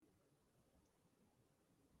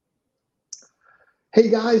Hey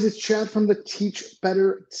guys, it's Chad from the Teach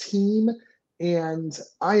Better team, and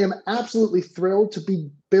I am absolutely thrilled to be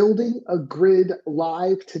building a grid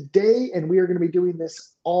live today, and we are going to be doing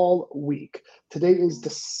this all week. Today is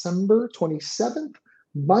December 27th,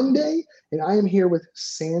 Monday, and I am here with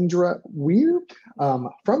Sandra Weir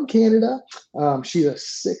from Canada. She's a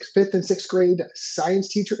fifth and sixth grade science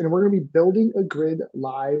teacher, and we're going to be building a grid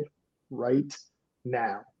live right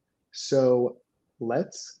now. So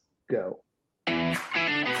let's go.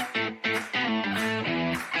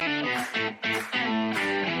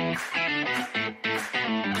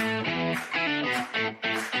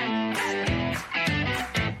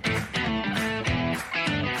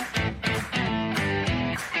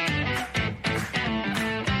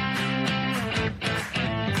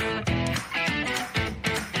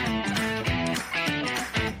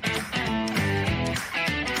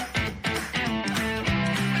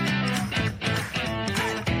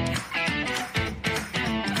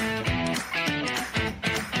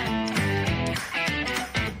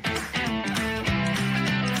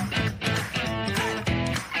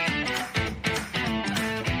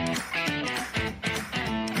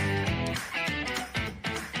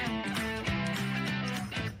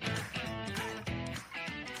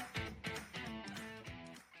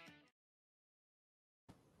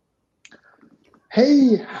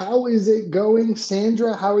 Hey, how is it going,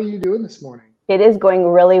 Sandra? How are you doing this morning? It is going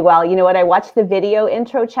really well. You know what? I watched the video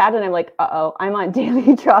intro chat and I'm like, uh-oh, I'm on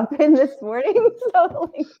daily drop-in this morning.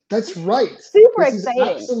 So like, That's right. super This is exciting.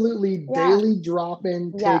 absolutely Yeah. daily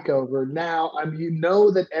drop-in Yeah. takeover. Now, you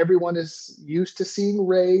know that everyone is used to seeing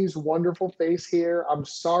Ray's wonderful face here. I'm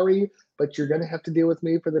sorry, but you're going to have to deal with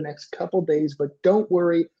me for the next couple days. But don't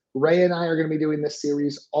worry, Ray and I are going to be doing this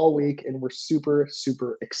series all week, and we're super,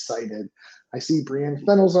 super excited. I see Brianne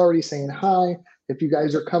Fennel's already saying hi. If you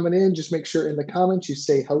guys are coming in, just make sure in the comments you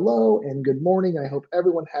say hello and good morning. I hope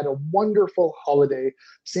everyone had a wonderful holiday.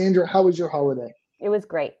 Sandra, how was your holiday? It was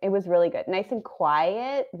great. It was really good. Nice and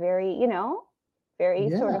quiet, very, very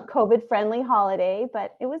sort of Yeah, COVID friendly holiday,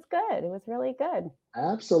 but it was good. It was really good.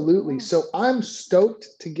 absolutely. Yeah. So I'm stoked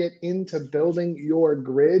to get into building your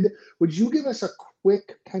grid. Would you give us a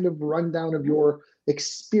quick kind of rundown of your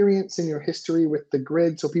experience and your history with the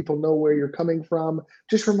grid so people know where you're coming from?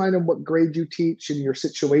 Just remind them what grade you teach and your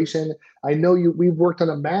situation. I know we've worked on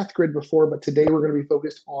a math grid before, but today we're going to be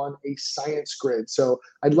focused on a science grid. So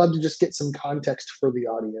I'd love to just get some context for the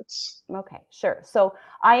audience. Okay, sure. So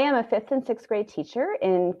I am a fifth and sixth grade teacher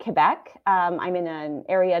in Quebec. I'm in an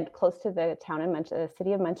area close to the town in the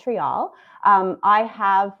city of Montreal. I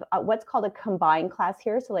have what's called a combined class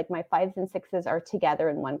here. So like my fives and sixes are together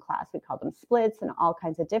in one class. We call them splits and all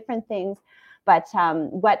kinds of different things. But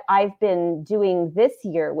what I've been doing this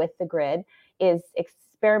year with the grid is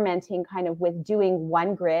experimenting kind of with doing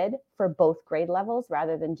one grid for both grade levels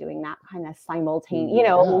rather than doing that kind of simultaneous,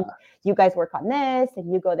 Yeah. you guys work on this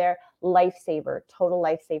and you go there. Lifesaver, total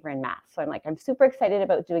lifesaver in math. So I'm super excited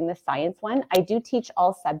about doing the science one. I do teach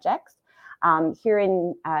all subjects. Here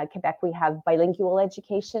in Quebec, we have bilingual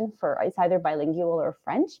education it's either bilingual or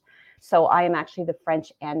French. So I am actually the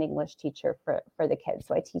French and English teacher for the kids.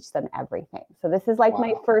 So I teach them everything. So this is like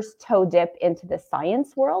my Wow. first toe dip into the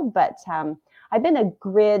science world, but I've been a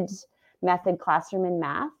grid method classroom in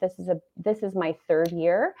math. This is my third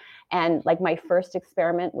year, and like my first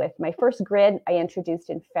experiment with my first grid, I introduced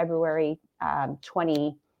in February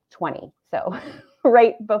 2020, so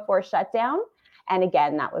right before shutdown. And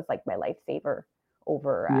again, that was like my lifesaver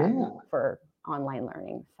over Yeah. for online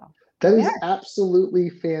learning. So here That we is are. absolutely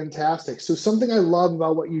fantastic. So, something I love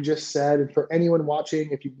about what you just said, and for anyone watching,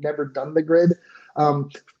 if you've never done the grid, um,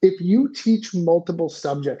 if you teach multiple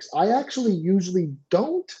subjects, I actually usually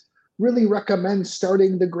don't really recommend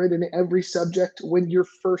starting the grid in every subject when you're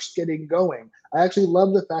first getting going. I actually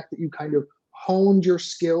love the fact that you kind of honed your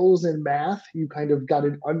skills in math, you kind of got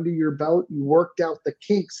it under your belt, you worked out the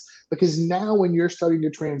kinks, because now when you're starting to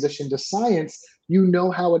transition to science, you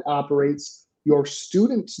know how it operates, your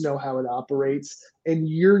students know how it operates, and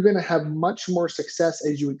you're going to have much more success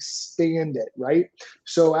as you expand it, right?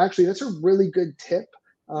 So actually that's a really good tip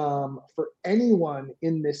for anyone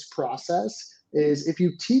in this process is if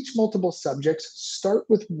you teach multiple subjects, start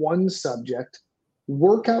with one subject,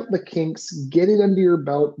 work out the kinks, get it under your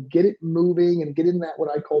belt, get it moving, and get in that what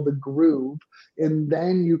I call the groove, and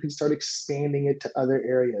then you can start expanding it to other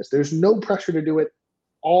areas. There's no pressure to do it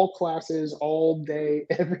all classes, all day,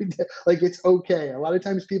 every day. Like it's okay. A lot of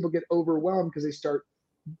times people get overwhelmed because they start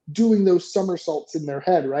doing those somersaults in their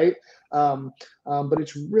head, right? But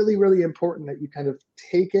it's really, really important that you kind of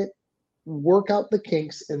take it work out the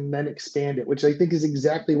kinks and then expand it, which I think is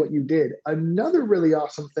exactly what you did. Another really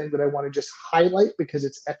awesome thing that I want to just highlight because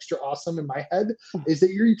it's extra awesome in my head is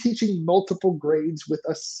that you're teaching multiple grades with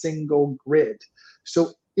a single grid.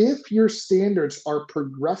 So if your standards are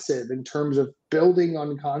progressive in terms of building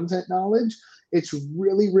on content knowledge, it's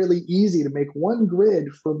really, really easy to make one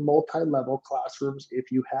grid for multi-level classrooms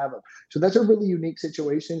if you have them. So that's a really unique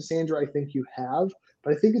situation, Sandra, I think you have,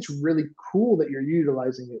 but I think it's really cool that you're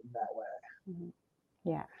utilizing it in that way.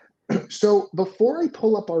 Yeah. So before I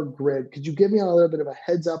pull up our grid, could you give me a little bit of a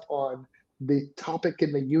heads up on the topic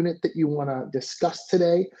in the unit that you want to discuss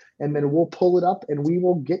today? And then we'll pull it up and we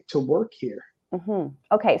will get to work here.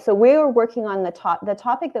 Okay, so we're working on the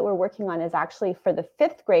topic that we're working on is actually for the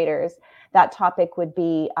fifth graders. That topic would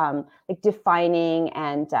be like defining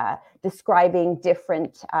and describing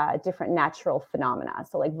different natural phenomena.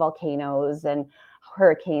 So like volcanoes and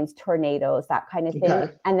hurricanes, tornadoes, that kind of thing.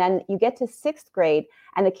 Okay. And then you get to sixth grade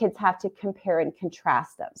and the kids have to compare and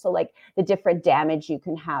contrast them. So like the different damage you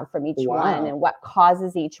can have from each one and what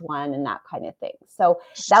causes each one and that kind of thing. So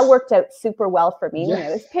that worked out super well for me. When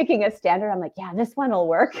I was picking a standard, I'm like, yeah, this one will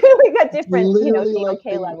work. We got different, DOK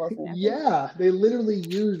levels and everything. Yeah, they literally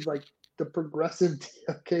used like the progressive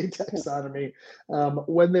DOK taxonomy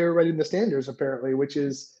when they were writing the standards, apparently, which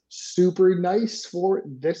is super nice for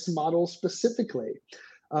this model specifically.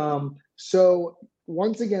 So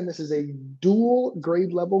once again, this is a dual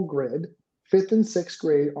grade level grid, 5th and 6th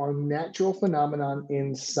grade on natural phenomenon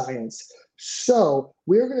in science. So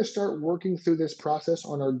we're going to start working through this process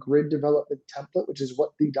on our grid development template, which is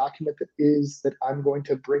what the document that I'm going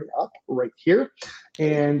to bring up right here.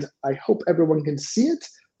 And I hope everyone can see it.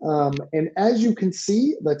 And as you can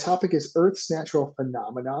see, the topic is Earth's natural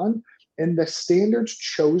phenomenon. And the standards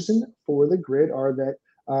chosen for the grid are that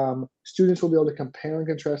students will be able to compare and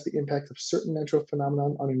contrast the impact of certain natural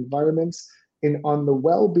phenomenon on environments and on the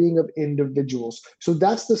well-being of individuals. So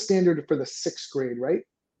that's the standard for the 6th grade, right?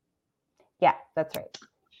 Yeah, that's right.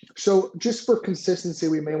 So just for consistency,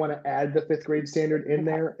 we may want to add the 5th grade standard in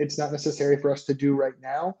there. It's not necessary for us to do right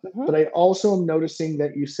now, but I also am noticing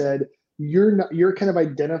that you said you're kind of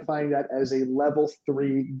identifying that as a level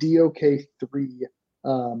 3 DOK 3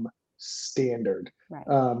 standard. Right.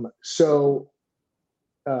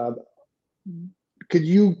 Could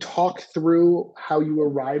you talk through how you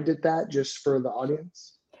arrived at that just for the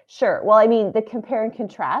audience? Sure. Well, I mean, the compare and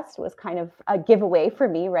contrast was kind of a giveaway for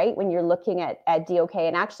me, right? When you're looking at DOK,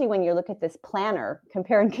 and actually when you look at this planner,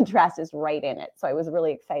 compare and contrast is right in it. So I was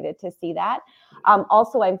really excited to see that.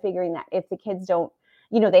 Also, I'm figuring that if the kids don't,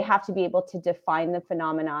 they have to be able to define the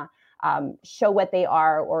phenomena, show what they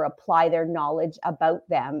are, or apply their knowledge about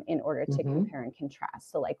them in order to compare and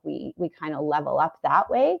contrast. So like we kind of level up that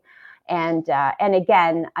way. And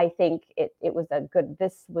again, I think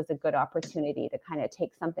this was a good opportunity to kind of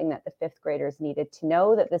take something that the 5th graders needed to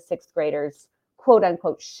know that the 6th graders, quote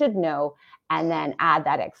unquote, should know, and then add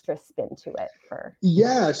that extra spin to it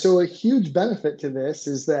Yeah, so a huge benefit to this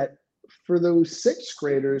is that for those 6th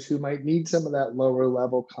graders who might need some of that lower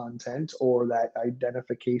level content or that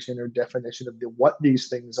identification or definition of what these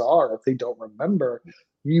things are, if they don't remember,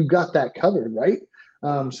 you got that covered, right?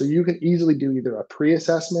 So you can easily do either a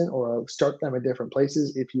pre-assessment or start them at different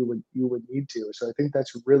places if you would need to. So I think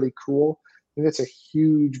that's really cool. I think that's a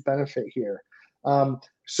huge benefit here.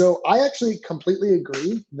 So I actually completely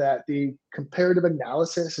agree that the comparative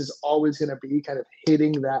analysis is always going to be kind of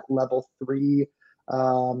hitting that level 3.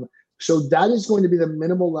 So that is going to be the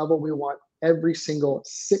minimal level we want every single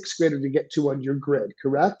 6th grader to get to on your grid,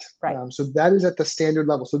 correct? Right. So that is at the standard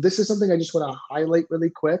level. So this is something I just want to highlight really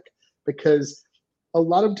quick because a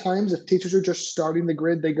lot of times if teachers are just starting the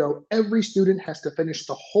grid, they go, every student has to finish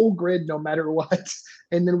the whole grid no matter what.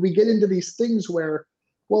 And then we get into these things where,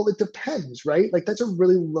 well, it depends, right? Like that's a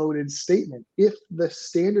really loaded statement. If the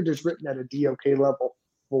standard is written at a DOK level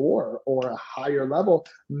 4 or a higher level,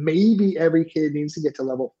 maybe every kid needs to get to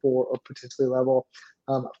level 4 or potentially level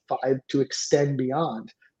 5 to extend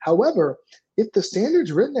beyond. However, if the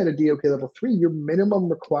standard's written at a DOK level 3, your minimum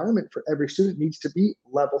requirement for every student needs to be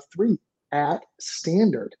level 3 at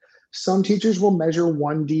standard. Some teachers will measure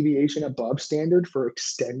 1 deviation above standard for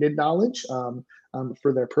extended knowledge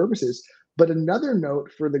for their purposes. But another note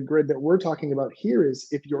for the grid that we're talking about here is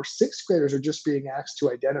if your 6th graders are just being asked to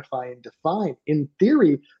identify and define, in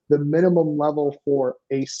theory, the minimum level for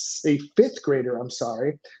a 5th grader,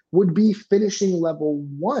 would be finishing level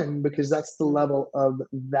 1 because that's the level of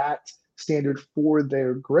that standard for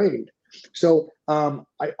their grade. So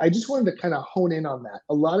I just wanted to kind of hone in on that.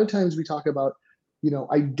 A lot of times we talk about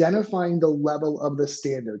identifying the level of the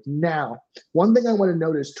standard. Now, one thing I want to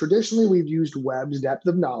note is traditionally we've used Webb's depth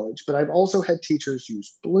of knowledge, but I've also had teachers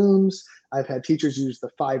use Bloom's. I've had teachers use the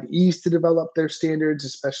 5 E's to develop their standards,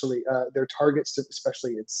 especially their targets,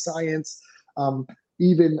 especially in science.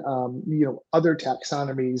 Even other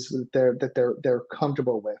taxonomies that they're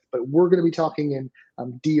comfortable with. But we're going to be talking in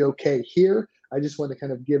DOK here. I just want to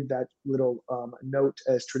kind of give that little note,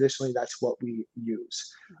 as traditionally that's what we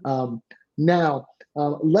use. Now,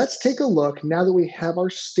 let's take a look now that we have our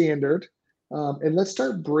standard, and let's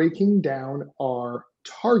start breaking down our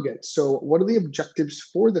targets. So what are the objectives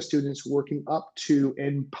for the students working up to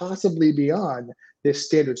and possibly beyond this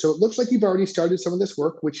standard? So it looks like you've already started some of this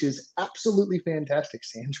work, which is absolutely fantastic,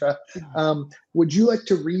 Sandra. Would you like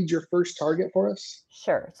to read your first target for us?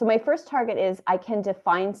 Sure. So my first target is I can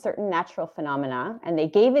define certain natural phenomena, and they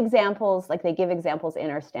gave examples, like they give examples in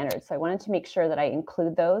our standards. So I wanted to make sure that I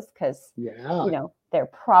include those because, they're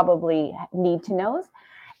probably need to knows.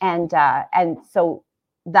 And so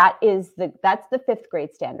that's the 5th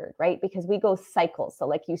grade standard, right? Because we go cycles. So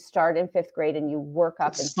like you start in 5th grade and you work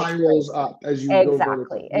up and spirals up as you go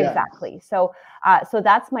vertically. Exactly. So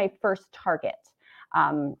that's my first target.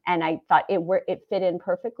 And I thought it fit in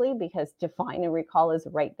perfectly because define and recall is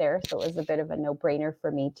right there. So it was a bit of a no-brainer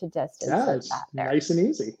for me to just insert that there. Nice and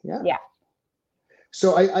easy. Yeah.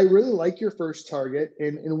 So I really like your first target.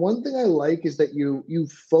 And one thing I like is that you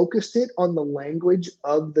focused it on the language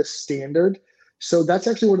of the standard. So that's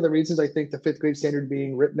actually one of the reasons I think the 5th grade standard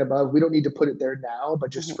being written above, we don't need to put it there now, but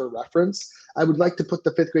just for reference, I would like to put the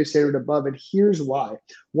 5th grade standard above. And here's why.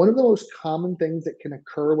 One of the most common things that can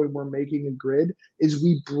occur when we're making a grid is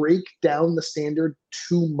we break down the standard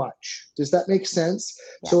too much. Does that make sense?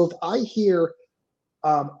 Yeah. So if I hear,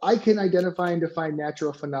 I can identify and define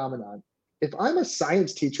natural phenomenon. If I'm a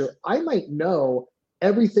science teacher, I might know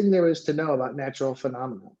everything there is to know about natural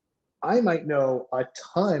phenomenon. I might know a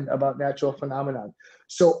ton about natural phenomenon.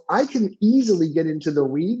 So I can easily get into the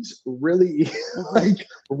weeds really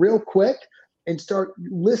real quick and start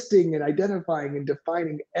listing and identifying and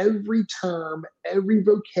defining every term, every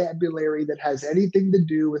vocabulary that has anything to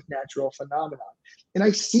do with natural phenomenon. And I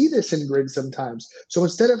see this in grids sometimes. So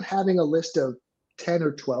instead of having a list of 10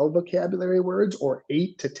 or 12 vocabulary words or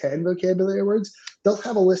 8 to 10 vocabulary words, they'll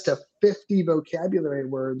have a list of 50 vocabulary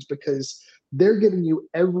words because they're giving you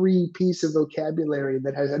every piece of vocabulary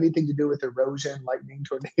that has anything to do with erosion, lightning,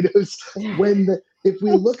 tornadoes. If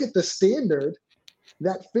we look at the standard,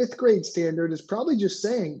 that 5th grade standard is probably just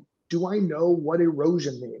saying, do I know what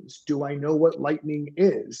erosion means? Do I know what lightning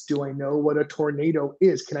is? Do I know what a tornado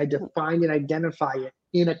is? Can I define and identify it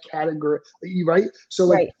in a category, right?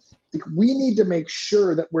 So we need to make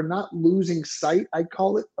sure that we're not losing sight, I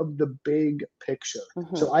call it, of the big picture.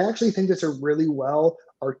 So I actually think that's a really well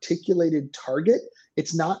articulated target.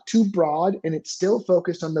 It's not too broad and it's still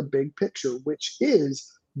focused on the big picture, which is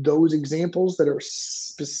those examples that are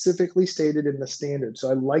specifically stated in the standard.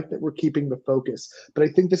 So I like that we're keeping the focus, but I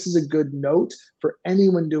think this is a good note for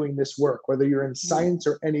anyone doing this work, whether you're in science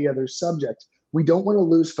or any other subject. We don't want to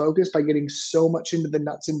lose focus by getting so much into the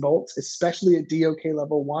nuts and bolts, especially at DOK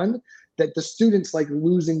level 1, that the students like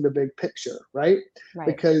losing the big picture, right?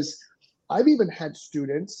 Because I've even had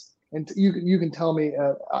students, and you can tell me,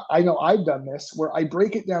 I know I've done this, where I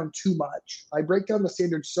break it down too much. I break down the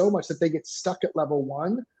standard so much that they get stuck at level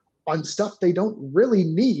 1 on stuff they don't really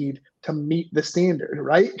need to meet the standard,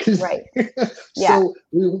 right? So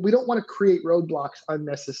we don't want to create roadblocks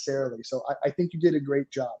unnecessarily. So I think you did a great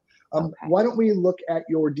job. Why don't we look at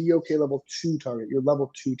your DOK level 2 target, your level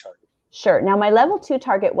 2 target? Sure. Now my level 2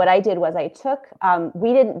 target, what I did was I took,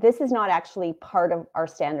 this is not actually part of our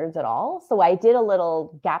standards at all. So I did a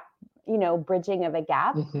little gap, bridging of a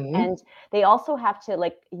gap. And they also have to,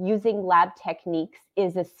 like, using lab techniques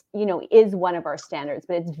is one of our standards,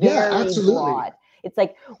 but it's very broad. It's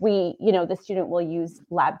like the student will use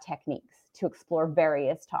lab techniques to explore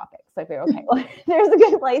various topics. So I figure, okay, well, there's a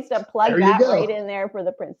good place to plug that right in there for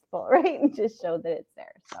the principal, right? And just show that it's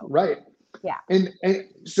there. So yeah. And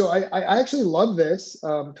so I actually love this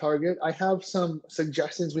target. I have some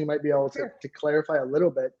suggestions we might be able to clarify a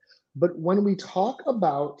little bit. But when we talk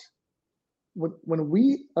about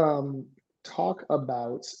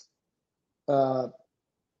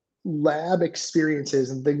lab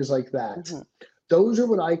experiences and things like that, those are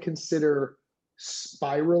what I consider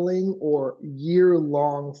spiraling or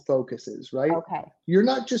year-long focuses, right? Okay. You're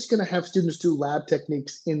not just going to have students do lab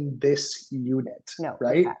techniques in this unit, No,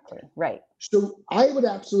 right? exactly. Right. So I would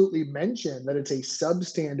absolutely mention that it's a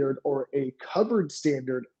substandard or a covered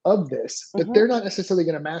standard of this, but they're not necessarily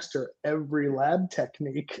going to master every lab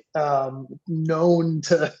technique known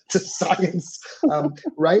to science,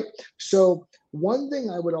 right? So one thing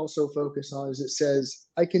I would also focus on is it says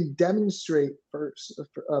I can demonstrate for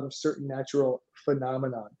certain natural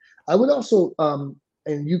phenomenon. I would also,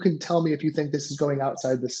 and you can tell me if you think this is going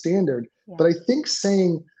outside the standard, but I think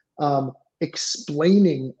saying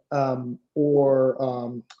explaining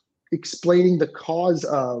or explaining the cause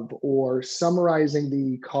of or summarizing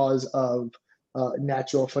the cause of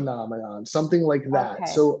natural phenomenon, something like that.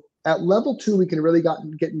 Okay. So at level 2, we can really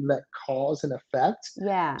get into that cause and effect.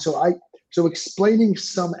 Yeah. So explaining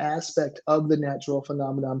some aspect of the natural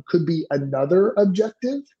phenomenon could be another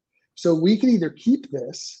objective. So we can either keep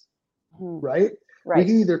this, right? We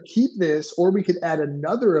can either keep this or we could add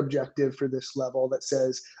another objective for this level that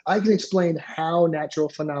says, I can explain how natural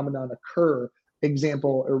phenomenon occur,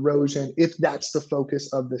 example, erosion, if that's the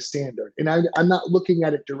focus of the standard. And I'm not looking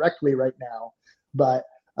at it directly right now, but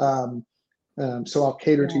so I'll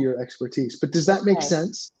cater to your expertise. But does that make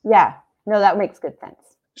sense? Yeah, no, that makes good sense.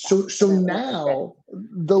 So now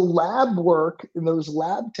the lab work and those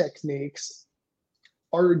lab techniques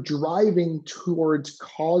are driving towards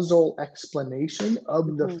causal explanation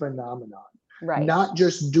of the phenomenon, not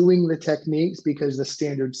just doing the techniques because the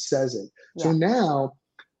standard says it. So now,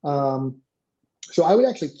 so I would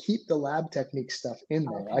actually keep the lab technique stuff in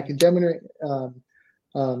there. I can demonstrate,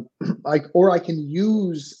 or I can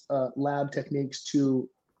use lab techniques to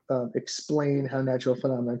explain how natural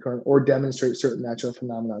phenomena occur or demonstrate certain natural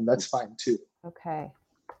phenomena. That's fine too. Okay.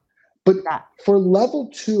 But for level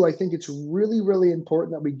 2, I think it's really, really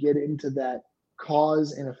important that we get into that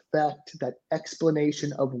cause and effect, that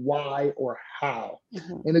explanation of why or how.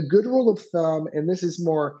 And a good rule of thumb, and this is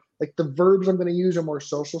more like the verbs I'm going to use are more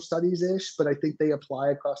social studies-ish, but I think they apply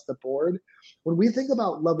across the board. When we think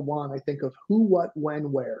about level 1, I think of who, what,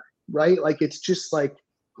 when, where, right? Like it's just like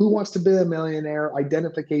who wants to be a millionaire,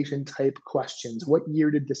 identification type questions. What year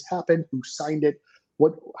did this happen? Who signed it?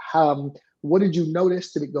 What did you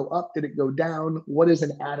notice? Did it go up? Did it go down? What is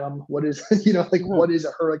an atom? What is, what is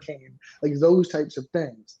a hurricane? Like those types of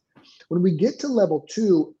things. When we get to level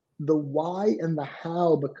 2, the why and the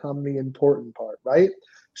how become the important part, right?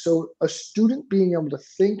 So a student being able to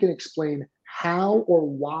think and explain how or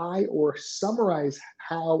why or summarize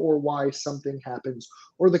how or why something happens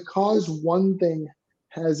or the cause one thing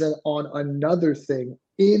has on another thing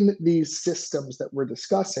in these systems that we're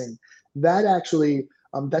discussing, that actually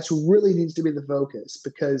that's really needs to be the focus,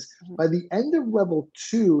 because by the end of level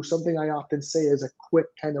 2, something I often say as a quick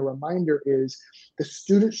kind of reminder is the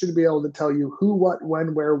student should be able to tell you who, what,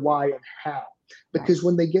 when, where, why, and how. Because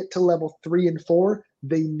when they get to level 3 and 4,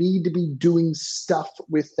 they need to be doing stuff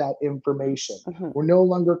with that information. We're no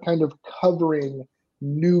longer kind of covering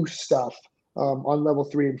new stuff on level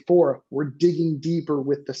 3 and 4. We're digging deeper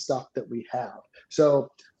with the stuff that we have.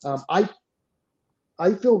 So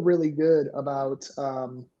I feel really good about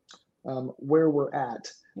where we're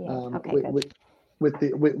at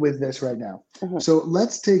with this right now. So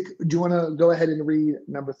let's take. Do you want to go ahead and read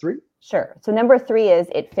number 3? Sure. So number 3 is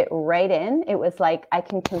it fit right in. It was like I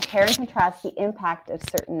can compare and contrast the impact of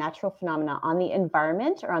certain natural phenomena on the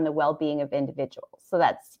environment or on the well-being of individuals. So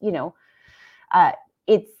that's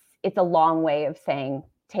it's a long way of saying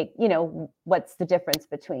what's the difference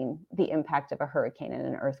between the impact of a hurricane and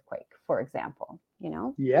an earthquake, for example,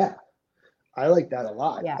 Yeah, I like that a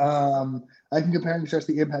lot. Yeah. I can compare and contrast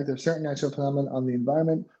the impact of certain natural phenomena on the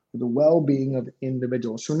environment or the well-being of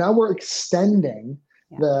individuals. So now we're extending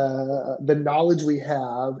the knowledge we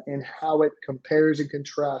have and how it compares and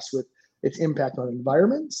contrasts with its impact on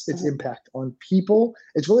environments, its impact on people,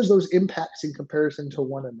 as well as those impacts in comparison to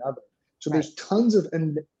one another. So there's tons of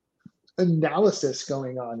analysis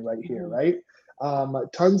going on right here, right?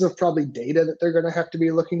 Tons of probably data that they're going to have to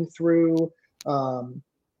be looking through.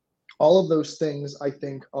 All of those things I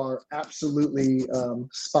think are absolutely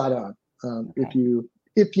spot on. If you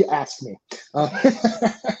ask me.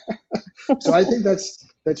 So I think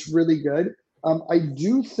that's really good. I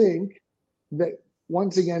do think that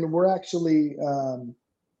once again we're actually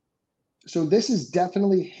so this is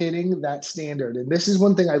definitely hitting that standard, and this is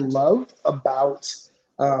one thing I love about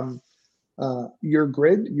your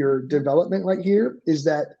grid, your development right here, is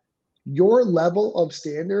that your level of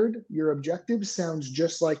standard, your objective sounds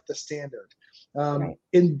just like the standard.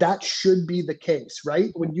 And that should be the case,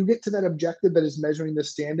 right? When you get to that objective that is measuring the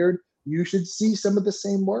standard, You should see some of the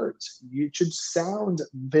same words. You should sound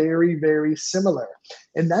very, very similar.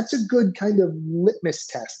 And that's a good kind of litmus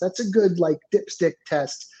test. That's a good like dipstick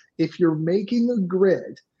test. If you're making a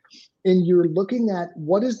grid and you're looking at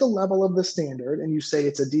what is the level of the standard, and you say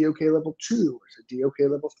it's a DOK level 2 or it's a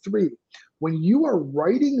DOK level 3, when you are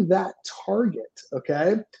writing that target,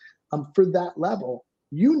 okay, for that level,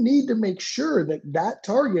 you need to make sure that that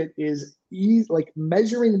target is like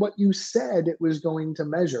measuring what you said it was going to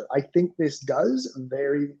measure. I think this does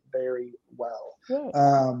very, very well.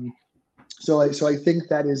 So I think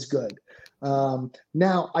that is good.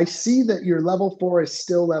 Now I see that your level 4 is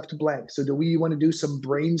still left blank. So do we want to do some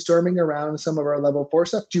brainstorming around some of our level 4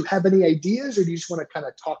 stuff? Do you have any ideas, or do you just want to kind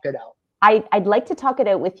of talk it out? I'd like to talk it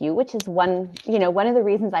out with you, which is one of the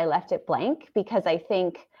reasons I left it blank, because I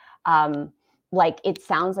think like it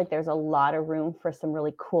sounds like there's a lot of room for some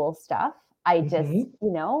really cool stuff. I just,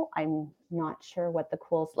 I'm not sure what the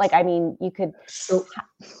cool, like, I mean, you could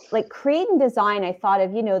like create and design. I thought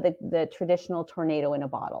of, the traditional tornado in a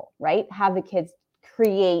bottle, right? Have the kids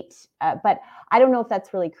create, but I don't know if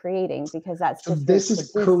that's really creating, because that's just. This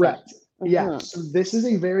is correct. Yeah. So this is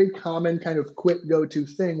a very common kind of quick go-to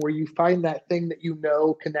thing where you find that thing that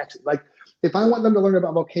connects. Like if I want them to learn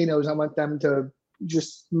about volcanoes, I want them to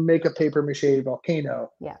just make a paper mache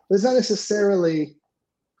volcano. Yeah. It's not necessarily,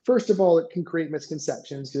 first of all, it can create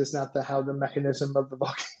misconceptions because it's not how the mechanism of the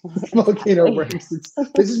volcano works.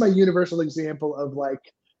 This is my universal example of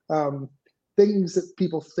like things that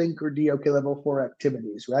people think are DOK level 4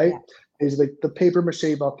 activities, right? Yeah. Is like the paper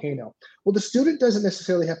mache volcano. Well, the student doesn't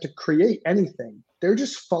necessarily have to create anything. They're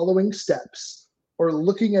just following steps or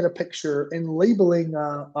looking at a picture and labeling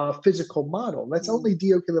a physical model. That's only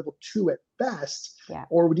DOK level 2 at best,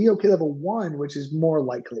 or DOK level 1, which is more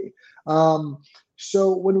likely.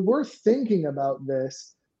 So when we're thinking about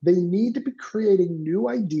this, they need to be creating new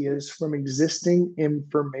ideas from existing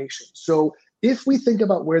information. So if we think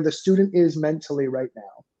about where the student is mentally right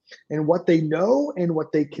now and what they know and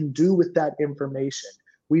what they can do with that information,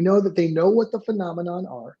 we know that they know what the phenomenon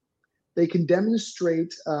are. They can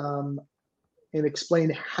demonstrate and explain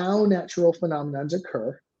how natural phenomenons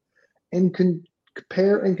occur, and can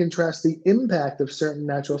compare and contrast the impact of certain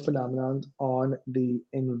natural phenomenons on the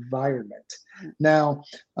environment. Now,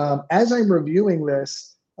 as I'm reviewing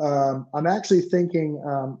this, I'm actually thinking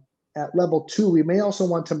at level 2, we may also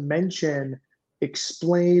want to mention,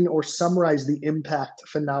 explain, or summarize the impact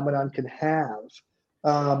phenomenon can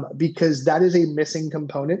have, because that is a missing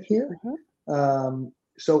component here.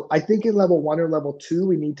 So I think in level 1 or level 2,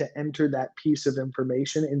 we need to enter that piece of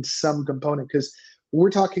information in some component, because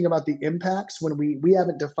we're talking about the impacts when we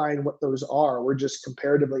haven't defined what those are. We're just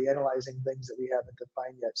comparatively analyzing things that we haven't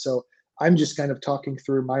defined yet. So I'm just kind of talking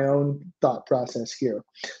through my own thought process here.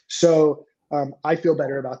 So I feel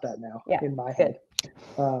better about that now in my head.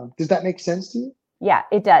 Does that make sense to you? Yeah,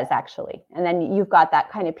 it does actually. And then you've got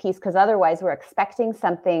that kind of piece, because otherwise we're expecting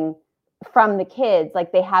something from the kids,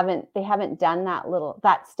 like they haven't done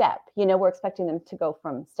that step. We're expecting them to go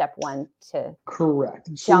from step 1 to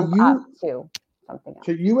jump up to something else.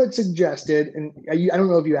 So you had suggested, and I don't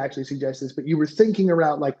know if you actually suggested this, but you were thinking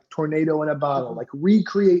around like tornado in a bottle, like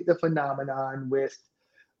recreate the phenomenon with.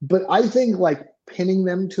 But I think like pinning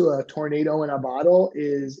them to a tornado in a bottle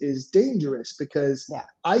is dangerous, because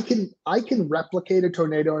I can replicate a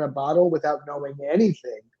tornado in a bottle without knowing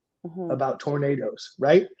anything about tornadoes,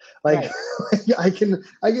 right? Like I can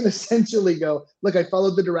essentially go, look, I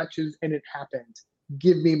followed the directions and it happened.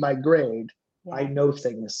 Give me my grade. I know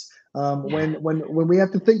things. When we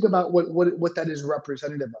have to think about what that is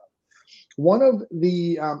representative of. One of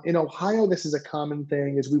the in Ohio, this is a common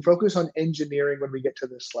thing, is we focus on engineering when we get to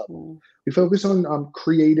this level. We focus on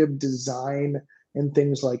creative design and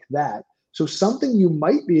things like that. So something you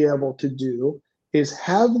might be able to do is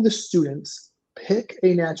have the students pick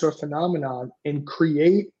a natural phenomenon and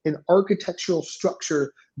create an architectural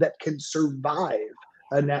structure that can survive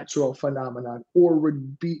a natural phenomenon, or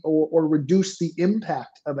reduce the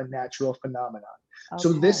impact of a natural phenomenon.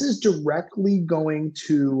 So this is directly going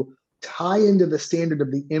to tie into the standard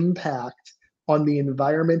of the impact on the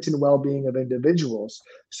environment and well-being of individuals.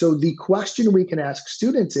 So the question we can ask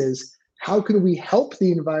students is, how can we help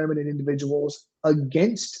the environment and individuals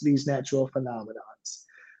against these natural phenomenons?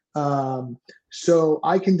 So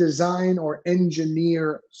I can design or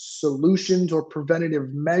engineer solutions or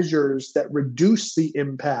preventative measures that reduce the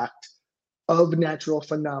impact of natural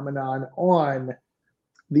phenomenon on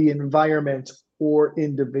the environment or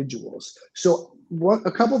individuals. So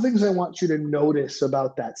a couple of things I want you to notice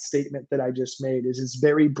about that statement that I just made is it's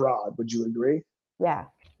very broad. Would you agree? Yeah.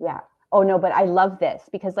 Oh no, but I love this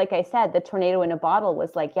because like I said, the tornado in a bottle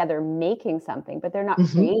was like, yeah, they're making something, but they're not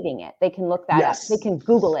Mhm. creating it. They can look that up. They Yes, can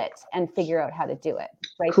Google it and figure out how to do it,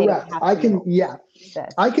 right? They don't correct. have I to can, know yeah, the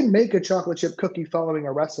I can make a chocolate chip cookie following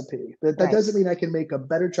a recipe. That right. doesn't mean I can make a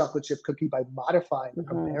better chocolate chip cookie by modifying or Hmm.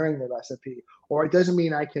 comparing the recipe. Or it doesn't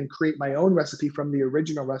mean I can create my own recipe from the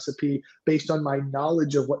original recipe based on my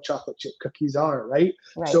knowledge of what chocolate chip cookies are, right?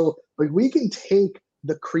 Right. So, like, we can take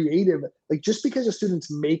the creative, like, just because a student's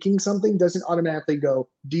making something doesn't automatically go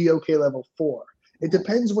DOK level 4. It Mhm.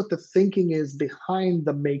 depends what the thinking is behind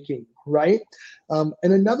the making, right? And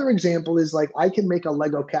another example is like I can make a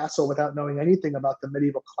Lego castle without knowing anything about the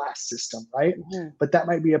medieval class system, right? Mhm. But that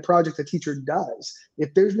might be a project a teacher does.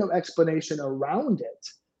 If there's no explanation around it,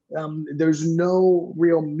 there's no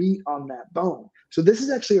real meat on that bone. So this is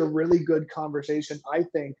actually a really good conversation, I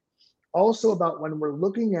think, also about when we're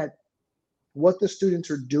looking at what the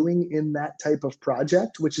students are doing in that type of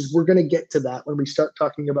project, which is we're going to get to that when we start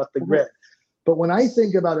talking about the Mhm. grid. But when I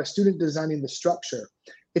think about a student designing the structure,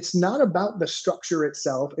 it's not about the structure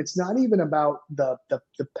itself. It's not even about the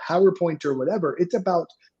PowerPoint or whatever. It's about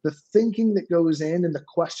the thinking that goes in and the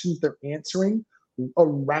questions they're answering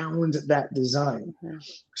around that design. Mhm.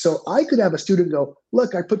 So I could have a student go,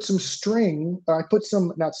 look, I put some string, or I put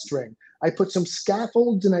some, not string, I put some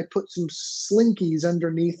scaffolds and I put some slinkies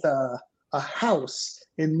underneath a house.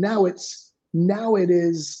 And now it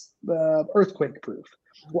is earthquake proof.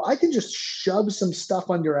 Well, I can just shove some stuff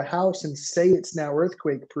under a house and say it's now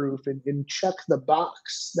earthquake proof and check the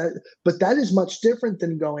box. But that is much different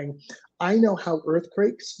than going, I know how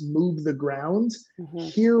earthquakes move the ground. Mhm.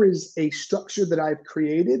 Here is a structure that I've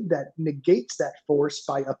created that negates that force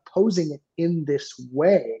by opposing it in this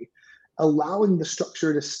way, allowing the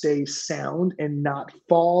structure to stay sound and not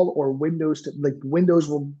fall, or windows to, like, windows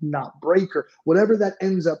will not break or whatever that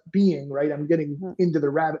ends up being, right? I'm getting Mhm. into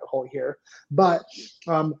the rabbit hole here. But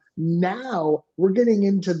now we're getting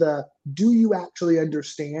into the, do you actually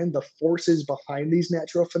understand the forces behind these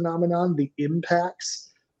natural phenomenon, the impacts,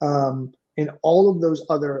 and all of those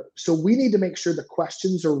other. So we need to make sure the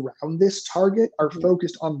questions around this target are Mhm.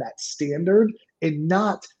 focused on that standard and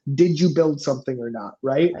not, did you build something or not,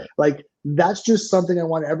 right? Right. Like, that's just something I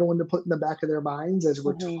want everyone to put in the back of their minds as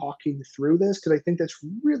we're Mhm. talking through this, because I think that's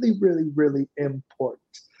really, really, really important.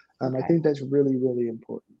 I Okay. think that's really, really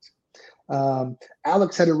important.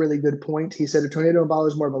 Alex had a really good point. He said a tornado and ball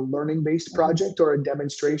is more of a learning based Mhm. project or a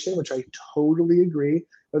demonstration, which I totally agree,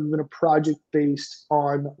 rather than a project based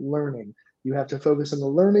on learning. You have to focus on the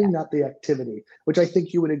Yeah. learning, not the activity, which I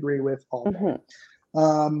think you would agree with all day. Mhm.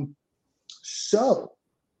 Um, so,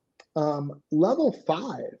 level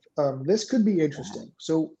 5, this could be Yeah. interesting.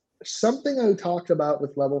 So, something I talked about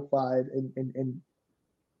with level 5, and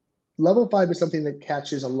level 5 is something that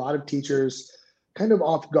catches a lot of teachers kind of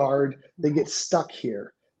off guard. They Okay. get stuck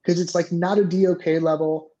here because it's like not a DOK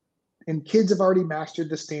level, and kids have already mastered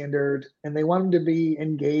the standard and they want them to be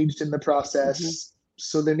engaged in the Mhm. process.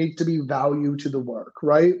 So there needs to be value to the work,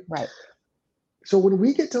 right? Right. So when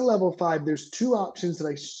we get to level 5, there's two options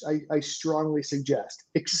that I strongly suggest.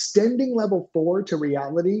 Extending level 4 to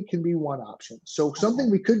reality can be one option. So Okay. something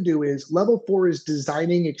we could do is level 4 is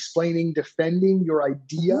designing, explaining, defending your Mhm.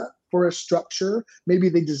 idea for a structure. Maybe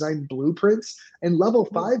they design blueprints. And level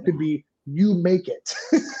Oh, 5 could yeah. be you make it.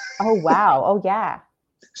 Oh, wow. Oh, yeah.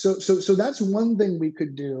 So that's one thing we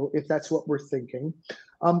could do if that's what we're thinking.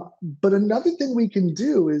 But another thing we can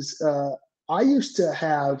do is I used to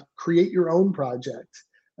have create your own project,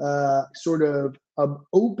 sort of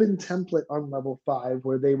open template on level 5,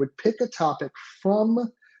 where they would pick a topic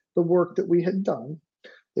from the work that we had done.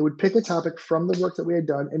 They would pick a topic from the work that we had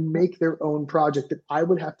done and Mhm. make their own project that I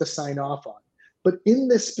would have to sign off on. But in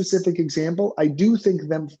this specific example, I do think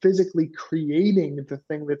them physically creating the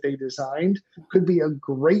thing that they designed could Mhm. be a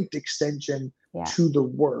great extension Yeah. to the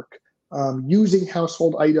work. Using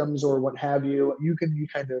household items or what have you, you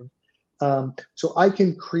kind of, so I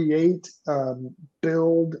can create,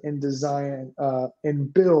 build and design,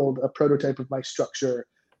 and build a prototype of my structure.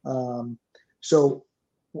 So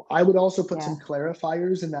I would also put Yeah. some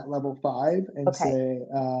clarifiers in that level 5 and Okay. say,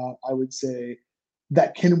 I would say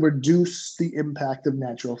that can reduce the impact of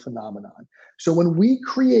natural phenomenon. So when we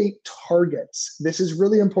create targets, this is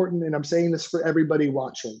really important, and I'm saying this for everybody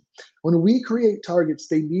watching. When we create targets,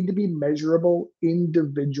 they need to be measurable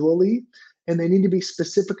individually, and they need to be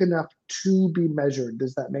specific enough to be measured.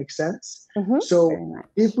 Does that make sense? Mhm. So Very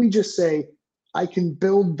if much. we just say, I can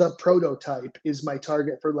build the prototype is my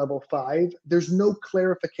target for level 5, there's no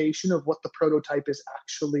clarification of what the prototype is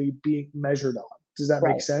actually being measured on. Does that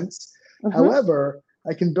make Right. sense? Mhm. However,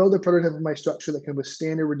 I can build a prototype of my structure that can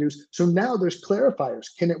withstand or reduce. So now there's clarifiers.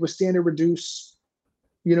 Can it withstand or reduce?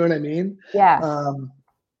 You know what I mean? Yeah. Um,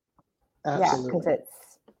 Yeah, because absolutely.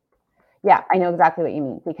 I know exactly what you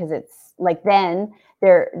mean, because it's like then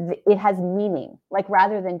it has meaning. Like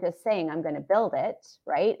rather than just saying I'm going to build it,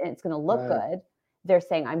 right? And it's going to look Right. good, they're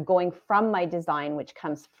saying I'm going from my design, which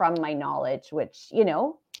comes from my knowledge, which,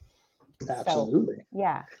 so Absolutely.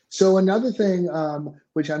 yeah. So another thing,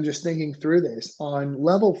 which I'm just thinking through this, on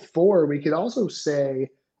level 4, we could also say,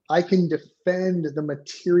 I can defend the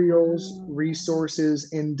materials, Oh,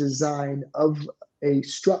 resources, and design of a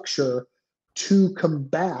structure to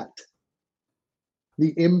combat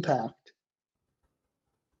the impact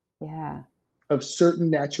yeah. of certain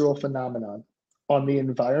natural phenomenon on the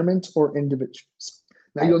environment or individuals.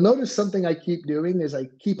 Now, Right. you'll notice something I keep doing is I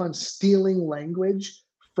keep on stealing language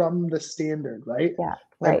from the standard, right? Yeah.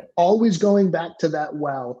 I'm Right. always going back to that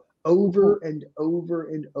well Mhm. over and over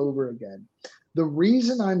and over again. The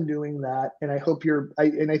reason I'm doing that, and I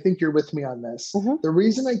think you're with me on this. Mhm. The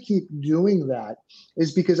reason I keep doing that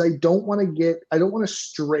is because I don't want to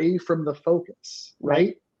stray from the focus, Right.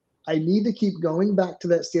 right? I need to keep going back to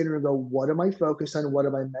that standard and go, what am I focused on? What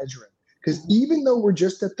am I measuring? Because Mhm. even though we're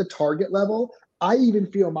just at the target level, I even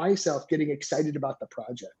feel myself getting excited about the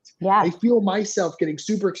project. I Yeah. feel myself getting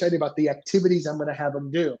super excited about the activities I'm going to have them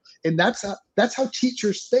do. And that's how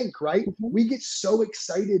teachers think, right? Mhm. We get so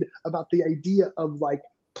excited about the idea of like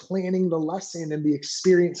planning the lesson and the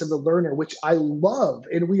experience of the learner, which I love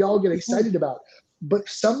and we all get Mhm. excited about. But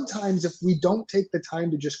sometimes if we don't take the time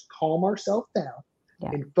to just calm ourselves down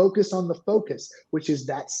Yeah. and focus on the focus, which is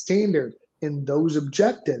that standard and those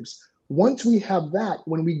objectives. Once we have that,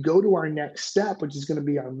 when we go to our next step, which is going to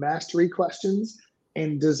be our mastery questions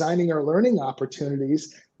and designing our learning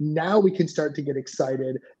opportunities, now we can start to get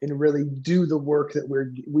excited and really do the work that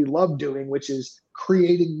we love doing, which is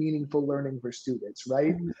creating meaningful learning for students,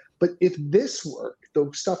 right? Mhm. But if this work,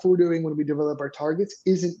 the stuff we're doing when we develop our targets,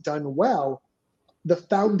 isn't done well, the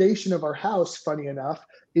foundation of our house, funny enough,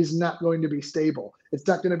 is not going to be stable. It's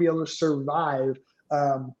not going to be able to survive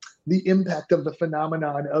the impact of the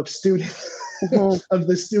phenomenon of student Mhm. of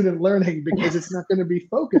the student learning because it's not going to be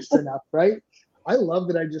focused enough, right? I love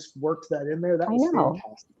that I just worked that in there. That I was know.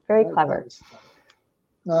 fantastic. Very That clever. was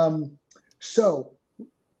fun. So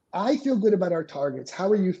I feel good about our targets. How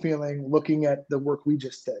are you feeling looking at the work we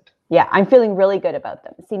just did? Yeah, I'm feeling really good about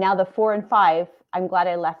them. See, now the 4 and 5, I'm glad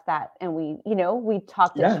I left that and we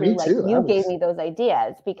talked it Yeah, through me like too. I you gave was me those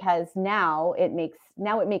ideas because now it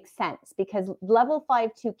makes sense because level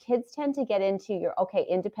 5 2 kids tend to get into your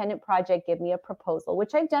independent project, give me a proposal,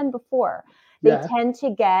 which I've done before. They yeah. tend to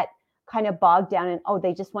get kind of bogged down and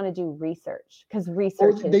they just want to do research because Or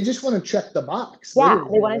research is they just want to check the box, yeah, they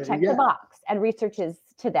literally. want to check the Yeah. box. And research is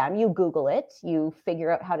to them, you Google it, you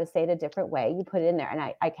figure out how to say it a different way, you put it in there. And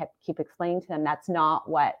I keep explaining to them that's not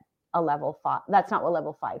what that's not what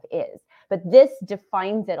level 5 is. But this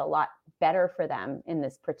defines it a lot better for them in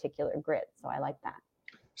this particular grid. So I like that.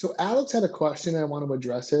 So Alex had a question and I want to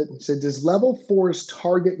address it. He said, does level 4's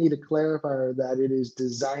target need a clarifier that it is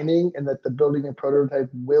designing and that the building and prototype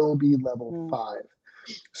will be level Mm, 5?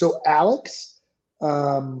 So Alex,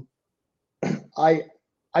 um, I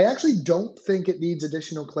I actually don't think it needs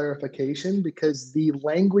additional clarification because the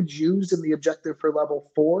language used in the objective for level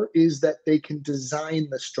 4 is that they can design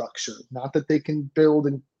the structure, not that they can build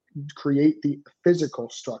and create the physical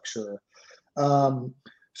structure. Um,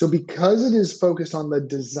 so because it is focused on the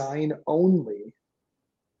design only,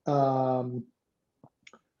 um,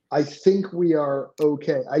 I think we are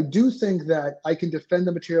okay. I do think that I can defend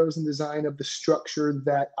the materials and design of the structure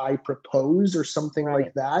that I propose or something like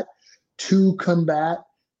right. that to combat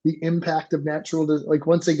the impact of like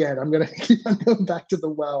once again, I'm gonna keep on going back to the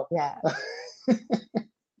well. Yeah.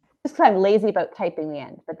 Just because I'm lazy about typing the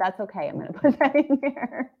end, but that's okay. I'm going to put that in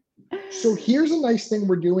there. So here's a nice thing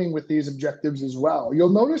we're doing with these objectives as well. You'll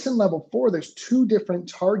notice in level 4, there's 2 different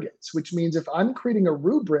targets, which means if I'm creating a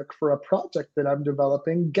rubric for a project that I'm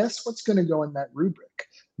developing, guess what's going to go in that rubric?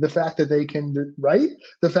 The fact that they can, right?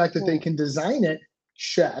 The fact that they Hmm. can design it,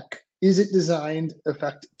 check. Is it designed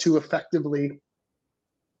to effectively,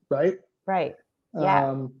 right? Right.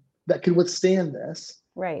 Yeah. Um, that can withstand this,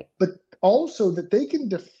 Right. but also that they can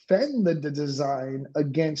defend the design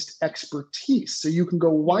against expertise. So you can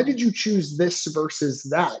go, why Mm. did you choose this versus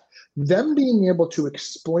that? Them being able to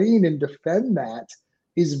explain and defend that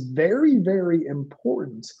is very, very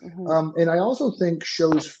important. Mhm. And I also think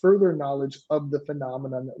shows further knowledge of the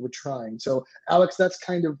phenomenon that we're trying. So, Alex, that's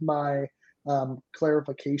kind of my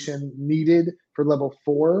clarification needed for level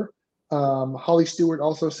 4. Holly Stewart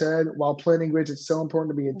also said, while planning grids, it's so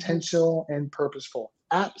important to be intentional and purposeful.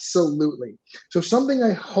 Absolutely. So something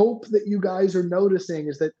I hope that you guys are noticing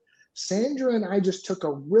is that Sandra and I just took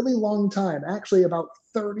a really long time, actually about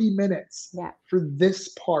 30 minutes for this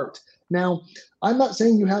part. Now, I'm not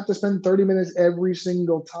saying you have to spend 30 minutes every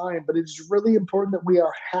single time, but it's really important that we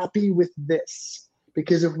are happy with this.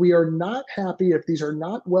 Because if we are not happy, if these are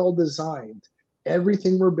not well designed,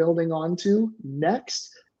 everything we're building onto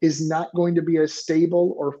next is not going to be as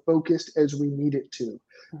stable or focused as we need it to.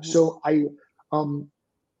 So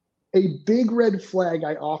a big red flag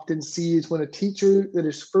I often see is when a teacher that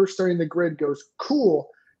is first starting the grid goes, cool,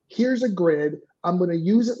 here's a grid. I'm going to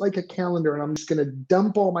use it like a calendar, and I'm just going to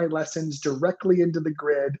dump all my lessons directly into the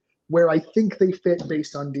grid where I think they fit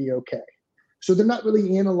based on DOK. So they're not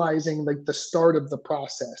really analyzing like the start of the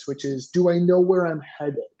process, which is, do I know where I'm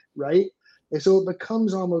headed, right? And so it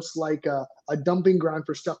becomes almost like a dumping ground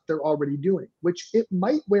for stuff they're already doing, which it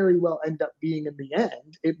might very well end up being in the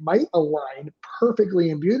end. It might align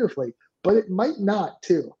perfectly and beautifully, but it might not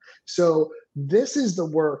too. So this is the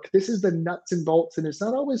work. This is the nuts and bolts, and it's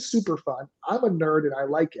not always super fun. I'm a nerd and I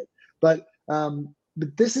like it, but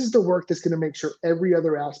this is the work that's going to make sure every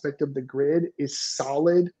other aspect of the grid is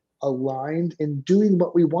solid, aligned, and doing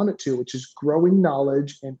what we want it to, which is growing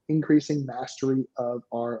knowledge and increasing mastery of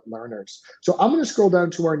our learners. So I'm going to scroll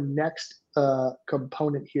down to our next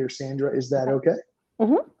component here, Sandra. Is that okay?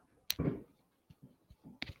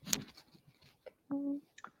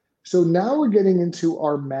 So now we're getting into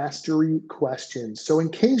our mastery questions. So in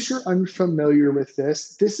case you're unfamiliar with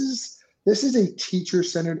this, this is a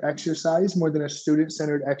teacher-centered exercise more than a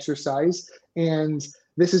student-centered exercise. And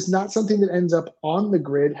this is not something that ends up on the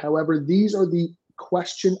grid. However, these are the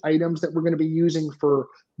question items that we're going to be using for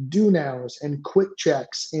do nows and quick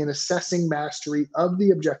checks and assessing mastery of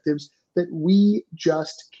the objectives that we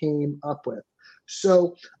just came up with.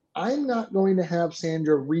 So I'm not going to have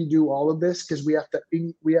Sandra redo all of this because we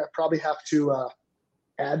probably have to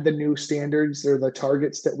add the new standards or the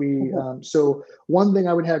targets that we. So one thing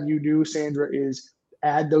I would have you do, Sandra, is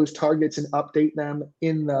add those targets and update them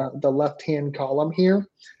in the left-hand column here.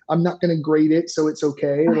 I'm not going to grade it, so it's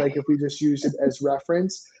okay. Like if we just use it as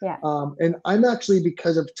reference. And I'm actually,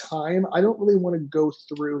 because of time, I don't really want to go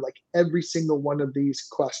through like every single one of these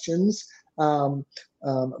questions.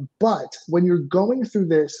 But when you're going through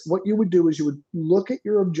this, what you would do is you would look at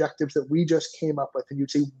your objectives that we just came up with, and you'd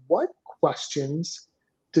say, what questions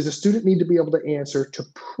does a student need to be able to answer to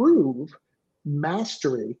prove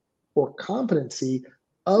mastery or competency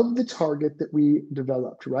of the target that we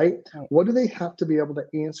developed, right? What do they have to be able to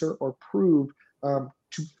answer or prove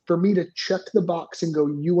for me to check the box and go,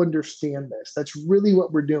 you understand this? That's really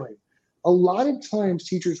what we're doing. A lot of times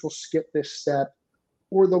teachers will skip this step,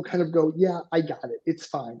 or they'll kind of go, yeah, I got it. It's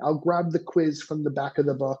fine. I'll grab the quiz from the back of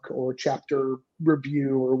the book or chapter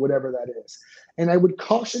review or whatever that is. And I would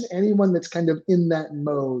caution anyone that's kind of in that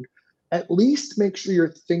mode, at least make sure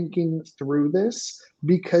you're thinking through this,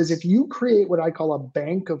 because if you create what I call a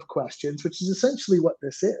bank of questions, which is essentially what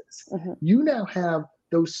this is, you now have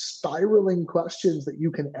those spiraling questions that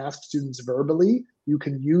you can ask students verbally, you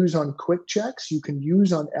can use on quick checks, you can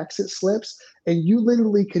use on exit slips, and you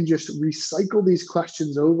literally can just recycle these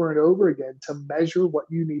questions over and over again to measure what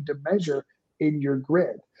you need to measure in your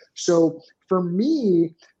grid. So for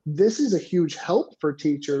me, this is a huge help for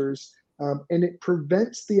teachers. And it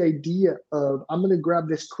prevents the idea of, I'm going to grab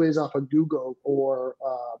this quiz off of Google or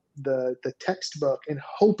the textbook and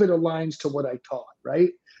hope it aligns to what I taught,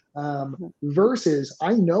 right? Versus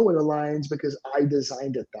I know it aligns because I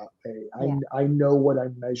designed it that way. I know what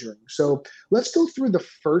I'm measuring. So let's go through the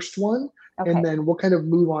first one, and then we'll kind of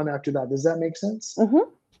move on after that. Does that make sense?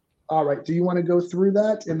 All right. Do you want to go through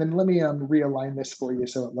that? And then let me realign this for you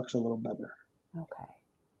so it looks a little better. Okay.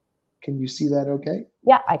 Can you see that okay?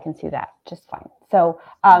 Yeah, I can see that just fine. So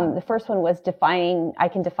the first one was I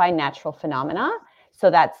can define natural phenomena. So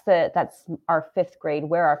that's our fifth grade,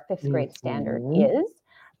 where our fifth grade standard is.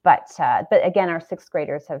 But again, our sixth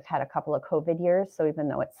graders have had a couple of COVID years. So even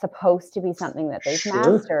though it's supposed to be something that they've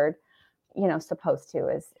mastered, supposed to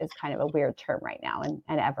is kind of a weird term right now and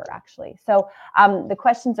ever actually. So the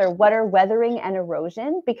questions are, what are weathering and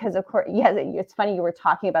erosion? Because of course, it's funny you were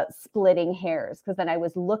talking about splitting hairs, because then I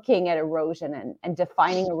was looking at erosion and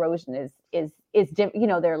defining erosion is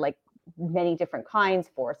there are like many different kinds,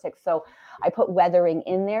 4, 6. So I put weathering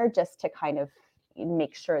in there just to kind of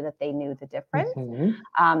make sure that they knew the difference.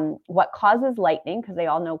 Mhm. What causes lightning, because they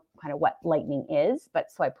all know kind of what lightning is,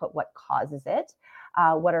 but so I put what causes it.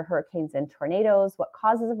 What are hurricanes and tornadoes? What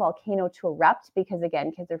causes a volcano to erupt? Because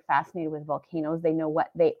again, kids are fascinated with volcanoes. They know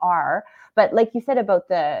what they are. But like you said about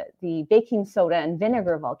the baking soda and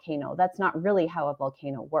vinegar volcano, that's not really how a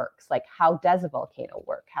volcano works. Like, how does a volcano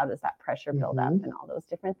work? How does that pressure build up Mhm. and all those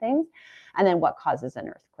different things? And then what causes an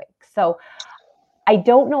earthquake? So I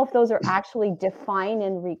don't know if those are actually define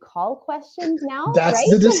and recall questions now, That's right?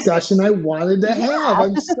 the discussion I wanted to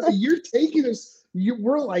have. Yeah. You're taking us,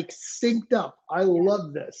 we're like synced up. I Yeah.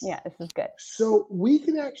 love this. Yeah, this is good. So we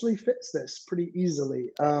can actually fix this pretty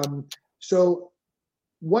easily. Good. So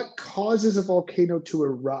what causes a volcano to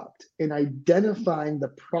erupt and identifying the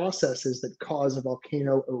processes that cause a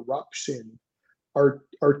volcano eruption are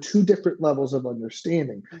two different levels of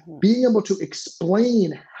understanding. Mm-hmm. Being able to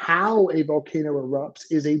explain how a volcano erupts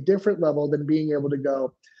is a different level than being able to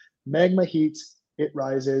go, magma heats, it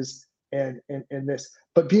rises, and this.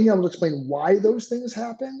 But being able to explain why those things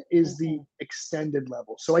happen is the Mm-hmm. extended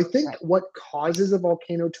level. So I think Right. what causes a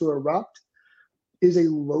volcano to erupt is a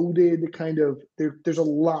loaded kind of there's a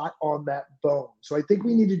lot on that bone. So I think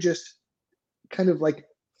we need to just kind of like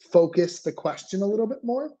focus the question a little bit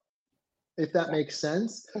more, if that Yeah. makes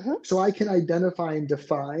sense. Mm-hmm. So I can identify and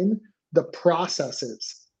define the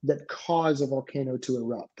processes that cause a volcano to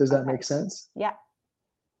erupt. Does that Okay. make sense? Yeah.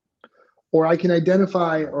 Or I can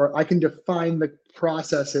identify or I can define the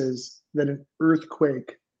processes that an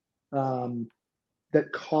earthquake um,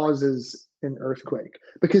 that causes an earthquake.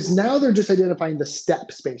 Because now they're just identifying the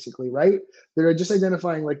steps, basically, right? They're just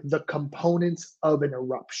identifying like the components of an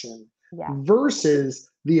eruption Yeah. versus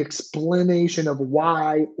the explanation of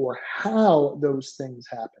why or how those things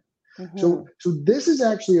happen. Mm-hmm. So this is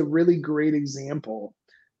actually a really great example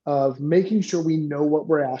of making sure we know what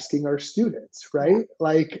we're asking our students, right? Yeah.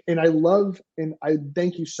 Like, and I love, and I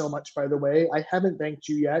thank you so much, by the way. I haven't thanked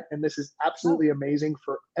you yet, and this is absolutely amazing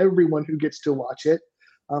for everyone who gets to watch it.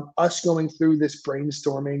 Us going through this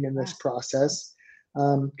brainstorming and this process,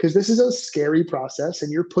 because this is a scary process,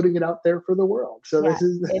 and you're putting it out there for the world. So Yeah, this it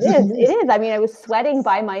is is. It amazing. is. I mean, I was sweating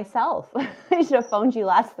by myself. I should have phoned you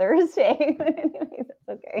last Thursday. But anyways, it's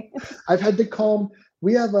okay. I've had to calm.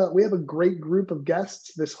 We have a great group of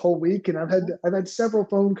guests this whole week, and I've had several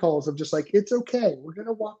phone calls of just like, it's okay, we're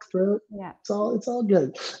gonna walk through it. Yeah. It's all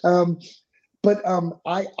good.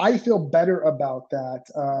 I feel better about that.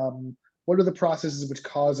 What are the processes which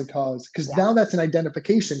cause a cause? Because Yeah. now that's an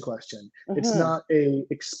identification question. It's Mm-hmm. not a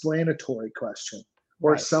explanatory question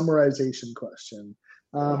or a Right. summarization question.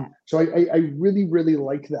 Yeah. So I really, really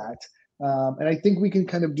like that. And I think we can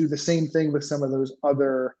kind of do the same thing with some of those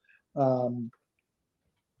um,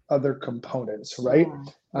 other components, right?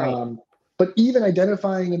 Yeah. Right. But even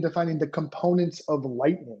identifying and defining the components of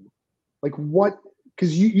lightning, like what,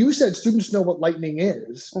 because you said students know what lightning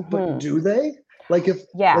is, but Mm-hmm. do they? Like if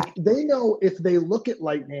Yeah. like they know if they look at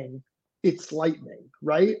lightning, it's lightning,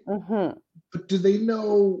 right? Mm-hmm. But do they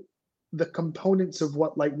know the components of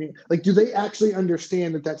what lightning, like do they actually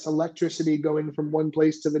understand that that's electricity going from one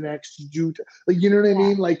place to the next, like, you know what I Yeah.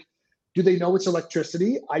 mean? Like, do they know it's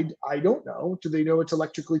electricity? I don't know. Do they know it's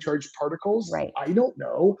electrically charged particles? Right. I don't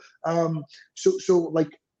know. So like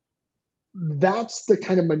that's the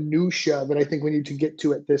kind of minutia that I think we need to get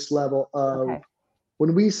to at this level of Okay.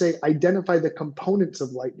 when we say identify the components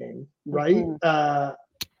of lightning, right? Mm-hmm.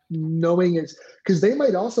 Knowing it's because they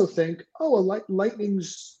might also think, oh,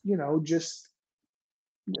 lightning's, just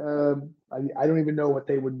I don't even know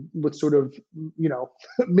what sort of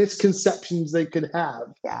misconceptions they could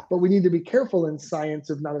have. Yeah. But we need to be careful in science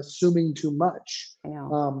of not assuming too much. I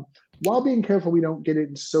know. While being careful, we don't get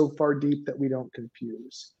it so far deep that we don't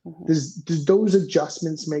confuse. Mm-hmm. Does those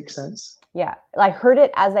adjustments make sense? Yeah. I heard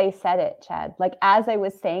it as I said it, Chad. Like as I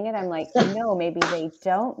was saying it, I'm like, no, maybe they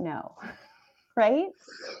don't know. Right?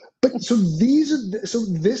 But so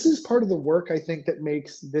this is part of the work I think that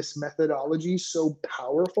makes this methodology so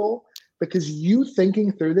powerful, because you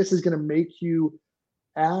thinking through this is going to make you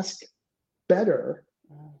ask better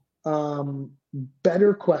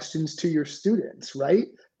better questions to your students, right?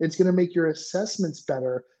 It's going to make your assessments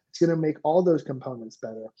better. It's going to make all those components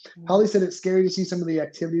better. Holly said it's scary to see some of the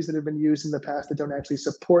activities that have been used in the past that don't actually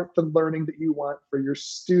support the learning that you want for your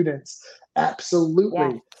students. Absolutely.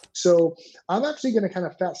 Yeah. So I'm actually going to kind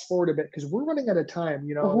of fast forward a bit because we're running out of time,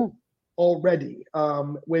 already,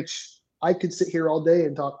 which I could sit here all day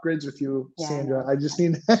and talk grids with you, Yeah, I Sandra. know. I just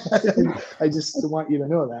need, I just want you to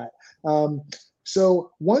know that.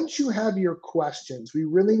 So once you have your questions, we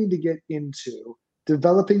really need to get into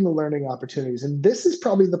developing the learning opportunities. And this is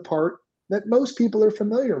probably the part that most people are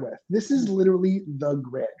familiar with. This is literally the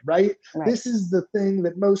grid, right? Right. This is the thing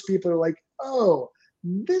that most people are like, oh,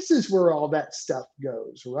 this is where all that stuff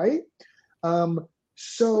goes, right?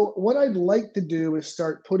 So what I'd like to do is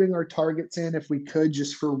start putting our targets in, if we could,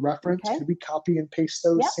 just for reference. Okay. Could we copy and paste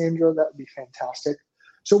those, Yep. Sandra? That would be fantastic.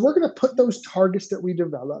 So we're going to put those targets that we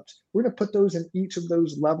developed, we're going to put those in each of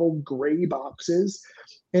those level gray boxes.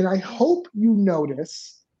 And I hope you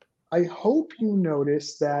notice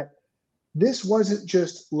that this wasn't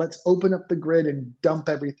just let's open up the grid and dump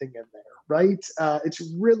everything in there, right? It's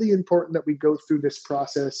really important that we go through this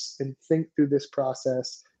process and think through this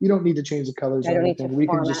process. You don't need to change the colors I or don't need to anything. We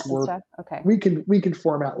can format just and work. stuff. Okay. We can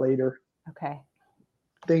format later. Okay.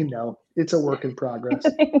 They know it's a work in progress.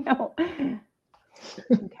 I know.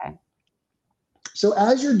 Okay. So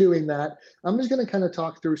as you're doing that, I'm just going to kind of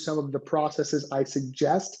talk through some of the processes I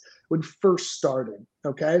suggest when first starting.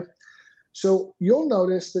 Okay. So you'll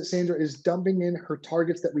notice that Sandra is dumping in her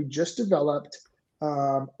targets that we just developed,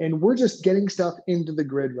 and we're just getting stuff into the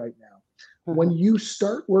grid right now. Mhm. When you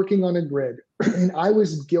start working on a grid, and I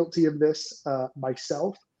was guilty of this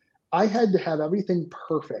myself, I had to have everything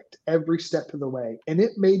perfect every step of the way, and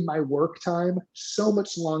it made my work time so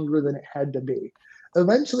much longer than it had to be.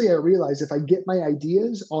 Eventually, I realized if I get my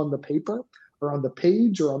ideas on the paper or on the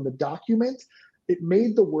page or on the document, it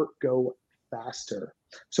made the work go faster.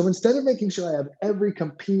 So instead of making sure I have every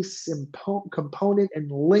piece and component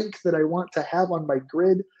and link that I want to have on my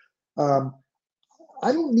grid, I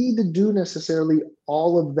don't need to do necessarily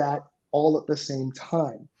all of that all at the same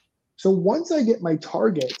time. So once I get my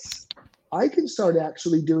targets, I can start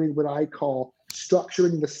actually doing what I call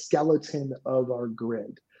structuring the skeleton of our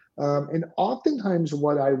grid. And oftentimes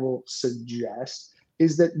what I will suggest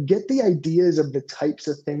is that get the ideas of the types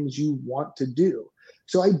of things you want to do.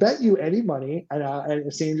 So I bet you any money,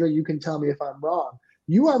 and Sandra, you can tell me if I'm wrong,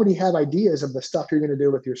 you already have ideas of the stuff you're going to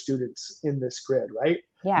do with your students in this grid, right?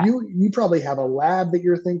 Yeah. You probably have a lab that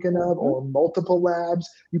you're thinking of, or multiple labs.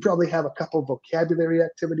 You probably have a couple vocabulary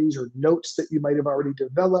activities or notes that you might have already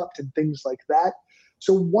developed and things like that.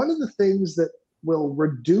 So one of the things that will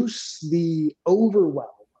reduce the overwhelm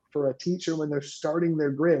for a teacher when they're starting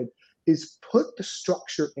their grid is put the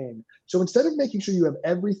structure in. So instead of making sure you have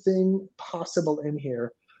everything possible in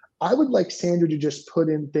here, I would like Sandra to just put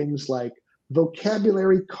in things like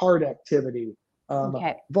vocabulary card activity,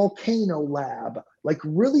 volcano lab, like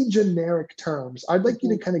really generic terms. I'd like you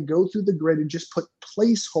to kind of go through the grid and just put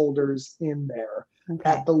placeholders in there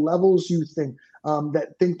at the levels you think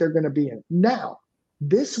that think they're going to be in. Now,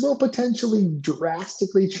 this will potentially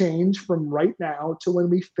drastically change from right now to when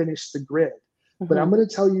we finish the grid. But I'm going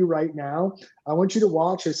to tell you right now, I want you to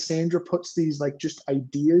watch as Sandra puts these like just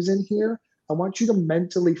ideas in here. I want you to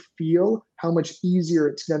mentally feel how much easier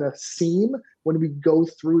it's going to seem when we go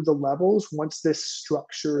through the levels once this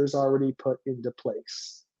structure is already put into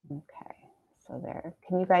place. Okay. So there,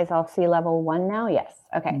 can you guys all see level 1 now? Yes.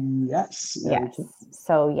 Okay. Yes. Yes.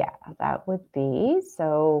 So yeah, that would be,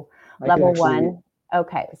 so I level 1.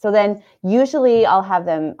 Okay. So then usually I'll have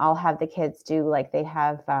the kids do like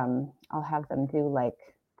I'll have them do like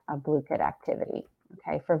a Blue Kid activity.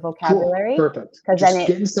 Okay, for vocabulary. Cool. Perfect. Because then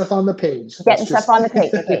getting stuff on the page. Getting stuff on the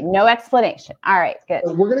page. Okay, no explanation. All right, good.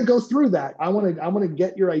 We're gonna go through that. I want to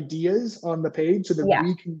get your ideas on the page so that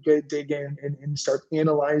we can dig in and start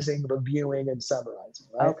analyzing, reviewing, and summarizing.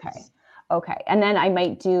 Right? Okay. And then I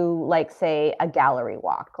might do like say a gallery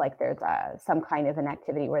walk. Like there's some kind of an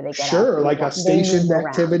activity where they get out like a stationed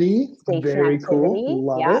activity. Very cool.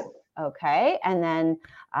 Love it. Okay. And then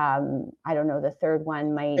I don't know, the third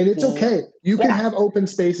one might and it's okay. You can have open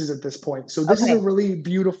spaces at this point. So this is a really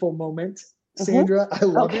beautiful moment, Sandra. I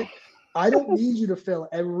love it. I don't need you to fill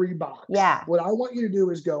every box. Yeah. What I want you to do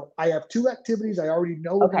is go, I have 2 activities I already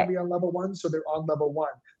know are going to be on level 1, so they're on level 1.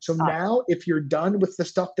 So now if you're done with the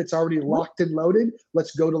stuff that's already locked and loaded,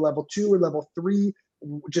 let's go to level 2 or level 3.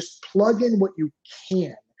 Just plug in what you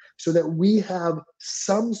can so that we have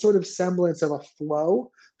some sort of semblance of a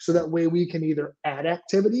flow. So that way we can either add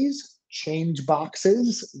activities, change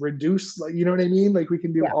boxes, reduce, you know what I mean? Like we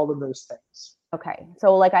can do all of those things. Okay.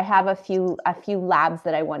 So like I have a few labs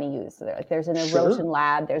that I want to use. So there's an erosion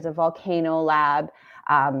lab, there's a volcano lab.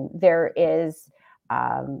 There is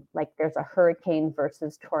there's a hurricane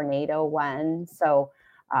versus tornado one. So,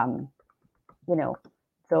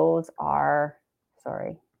 those are,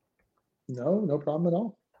 sorry. No problem at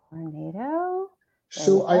all. Tornado.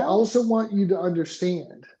 So I also want you to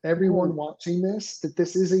understand, everyone watching this, that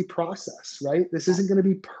this is a process, right? This isn't going to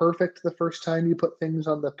be perfect the first time you put things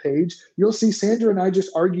on the page. You'll see Sandra and I just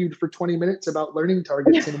argued for 20 minutes about learning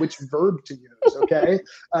targets and which verb to use, okay?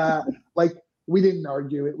 we didn't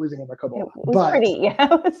argue. It was It amicable. was pretty, yeah,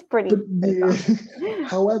 it was pretty.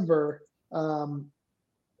 However,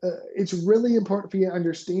 it's really important for you to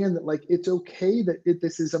understand that like it's okay that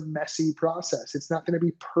this is a messy process. It's not going to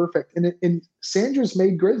be perfect. And Sandra's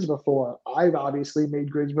made grids before. I've obviously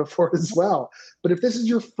made grids before as well. But if this is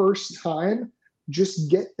your first time, just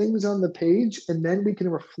get things on the page, and then we can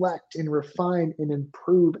reflect and refine and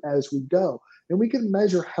improve as we go. And we can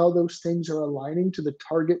measure how those things are aligning to the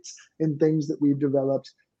targets and things that we've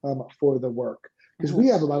developed for the work. Because we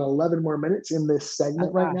have about 11 more minutes in this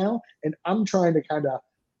segment right now, and I'm trying to kind of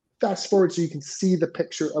fast forward so you can see the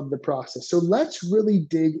picture of the process. So let's really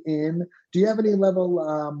dig in. Do you have any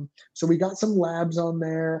level? So we got some labs on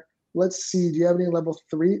there. Let's see. Do you have any level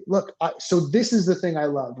 3? Look, so this is the thing I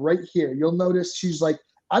love right here. You'll notice she's like,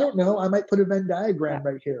 I don't know. I might put a Venn diagram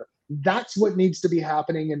right here. That's what needs to be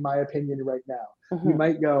happening, in my opinion, right now. You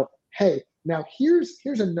might go, hey, now here's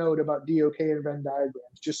a note about DOK and Venn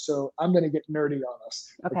diagrams, just so I'm going to get nerdy on us.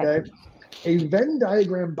 Okay. A Venn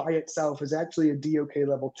diagram by itself is actually a DOK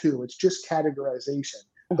level 2. It's just categorization.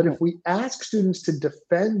 But if we ask students to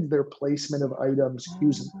defend their placement of items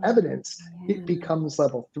using evidence, it becomes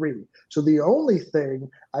level 3. So the only thing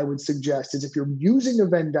I would suggest is if you're using a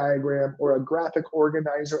Venn diagram or a graphic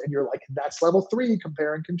organizer and you're like, that's level 3,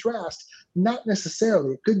 compare and contrast, not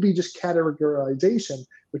necessarily. It could be just categorization,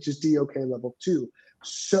 which is DOK level 2.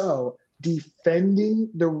 So defending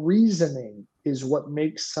the reasoning is what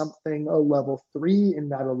makes something a level 3 and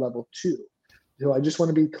not a level 2. So I just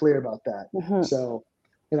want to be clear about that. So,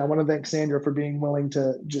 and I want to thank Sandra for being willing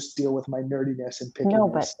to just deal with my nerdiness and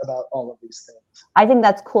pickiness about all of these things. I think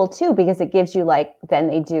that's cool too, because it gives you like, then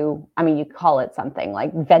they do, I mean, you call it something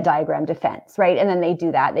like Venn diagram defense, right? And then they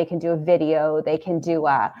do that. They can do a video. They can do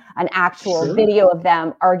an actual video of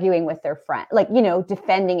them arguing with their friend, like, you know,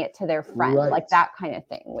 defending it to their friend, like that kind of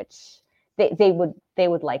thing, which they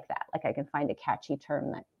would like that. Like I can find a catchy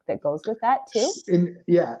term that goes with that too.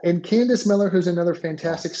 And Candace Miller, who's another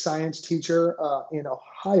fantastic science teacher in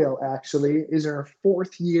Ohio, actually, is in her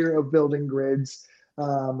 4th year of building grids.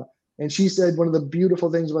 And she said one of the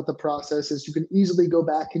beautiful things about the process is you can easily go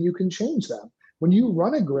back and you can change them. When you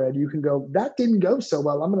run a grid, you can go, that didn't go so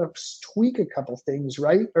well. I'm going to tweak a couple things,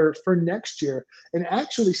 right? Or for next year. And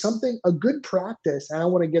actually a good practice, and I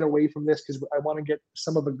want to get away from this because I want to get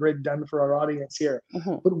some of the grid done for our audience here.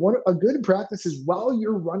 But a good practice is while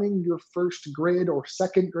you're running your first grid or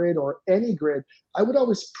second grid or any grid, I would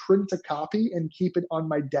always print a copy and keep it on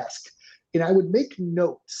my desk. And I would make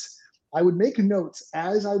notes.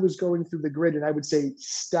 As I was going through the grid, and I would say,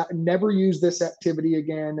 never use this activity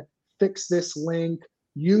again. Fix this link,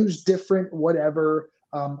 use different whatever,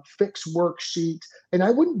 fix worksheet. And I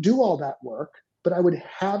wouldn't do all that work, but I would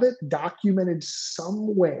have it documented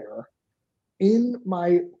somewhere in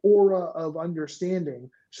my aura of understanding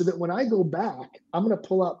so that when I go back, I'm going to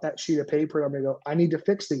pull out that sheet of paper and I'm going to go, I need to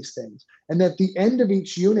fix these things. And at the end of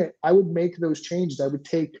each unit, I would make those changes. I would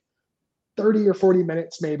take 30 or 40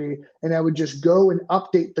 minutes maybe, and I would just go and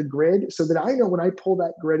update the grid so that I know when I pull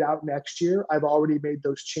that grid out next year, I've already made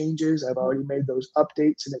those changes, I've already made those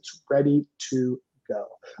updates, and it's ready to go.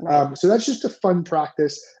 So that's just a fun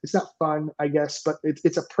practice. It's not fun, I guess, but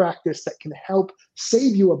it's a practice that can help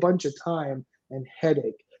save you a bunch of time and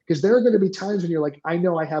headache. Because there are going to be times when you're like, I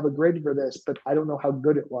know I have a grid for this, but I don't know how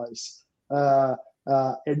good it was.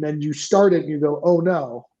 And then you start it and you go, oh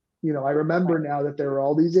no. You know, I remember now that there are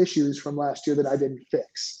all these issues from last year that I didn't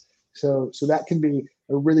fix. So that can be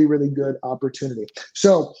a really, really good opportunity.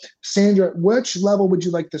 So Sandra, which level would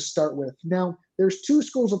you like to start with? Now, there's 2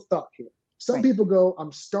 schools of thought here. Some people go,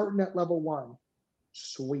 I'm starting at level 1.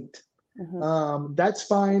 Sweet. That's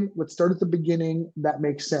fine. Let's start at the beginning. That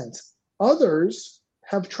makes sense. Others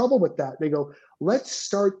have trouble with that. They go, let's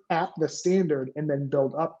start at the standard and then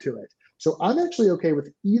build up to it. So I'm actually okay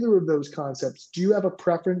with either of those concepts. Do you have a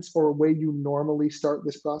preference or a way you normally start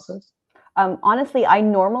this process? Honestly, I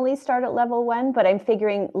normally start at level 1, but I'm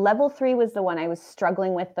figuring level 3 was the one I was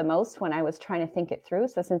struggling with the most when I was trying to think it through.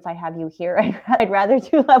 So since I have you here, I'd rather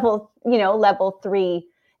do level 3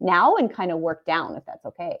 now and kind of work down if that's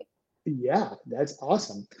okay. Yeah, that's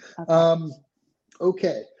awesome.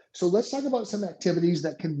 Okay. So let's talk about some activities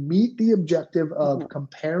that can meet the objective of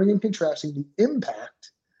comparing and contrasting the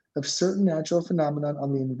impact of certain natural phenomenon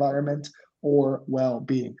on the environment or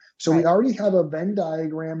well-being. So we already have a Venn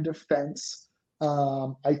diagram defense.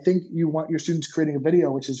 I think you want your students creating a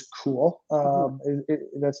video, which is cool.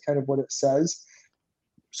 That's kind of what it says.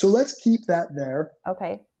 So let's keep that there.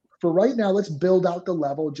 Okay. For right now, let's build out the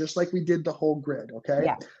level just like we did the whole grid,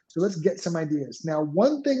 okay? So let's get some ideas. Now,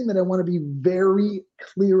 one thing that I want to be very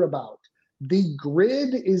clear about, The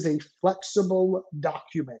grid is a flexible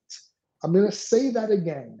document. I'm going to say that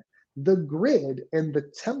again. The grid and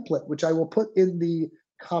the template, which I will put in the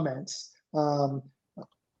comments, if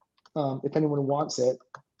anyone wants it.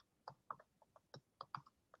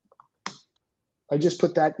 I just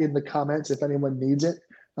put that in the comments if anyone needs it.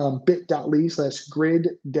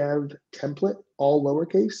 bit.ly/grid-dev-template, all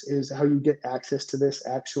lowercase, is how you get access to this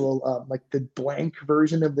actual, like the blank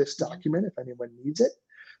version of this document if anyone needs it.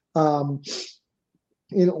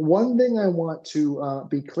 And one thing I want to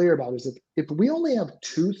be clear about is if we only have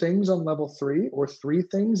 2 things on level 3 or 3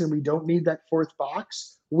 things and we don't need that 4th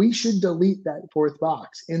box, we should delete that 4th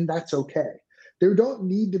box, and that's okay. There don't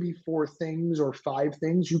need to be 4 things or 5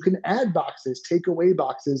 things. You can add boxes, take away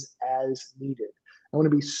boxes as needed. I want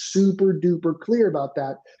to be super duper clear about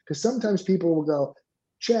that, because sometimes people will go,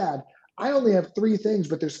 Chad, I only have 3 things,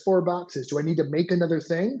 but there's 4 boxes. Do I need to make another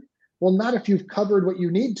thing? Well, not if you've covered what you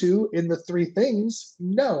need to in the 3 things.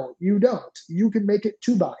 No, you don't. You can make it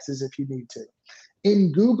 2 boxes if you need to.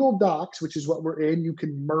 In Google Docs, which is what we're in, you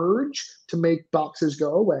can merge to make boxes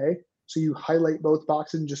go away. So you highlight both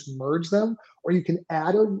boxes and just merge them, or you can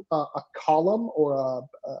add a column or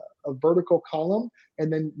a vertical column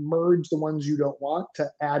and then merge the ones you don't want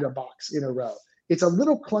to add a box in a row. It's a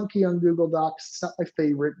little clunky on Google Docs. It's not my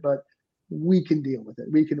favorite, but we can deal with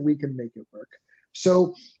it. We can make it work.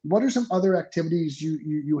 So what are some other activities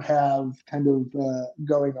you have kind of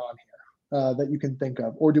going on here that you can think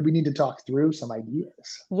of? Or do we need to talk through some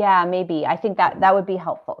ideas? Yeah, maybe. I think that would be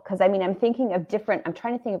helpful, because I mean, I'm trying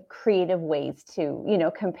to think of creative ways to,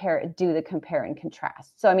 do the compare and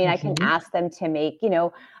contrast. So, I mean, I can ask them to make, a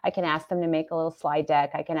little slide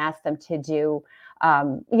deck. I can ask them to do,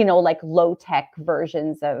 like low tech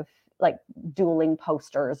versions of like dueling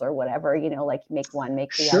posters or whatever, like make one,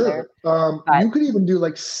 make the other. You could even do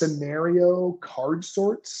like scenario card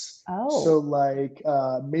sorts. Oh. So like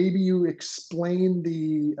maybe you explain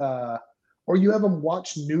or you have them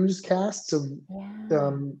watch newscasts of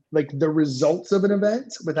like the results of an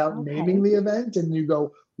event without naming the event. And you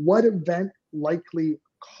go, what event likely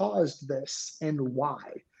caused this and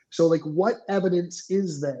why? So like, what evidence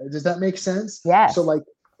is there? Does that make sense? Yes. So like,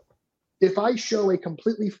 if I show a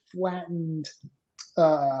completely flattened,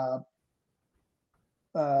 town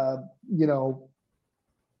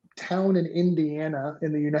in Indiana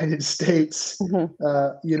in the United States,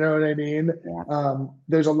 you know what I mean? Yeah.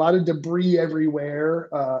 There's a lot of debris everywhere.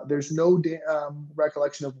 There's no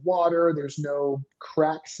recollection of water. There's no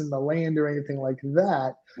cracks in the land or anything like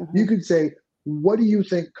that. You could say, what do you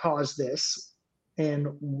think caused this and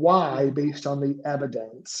why based on the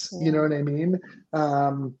evidence? You know what I mean?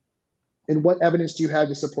 And what evidence do you have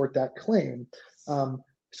to support that claim?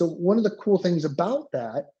 So one of the cool things about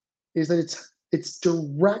that is that it's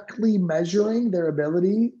directly measuring their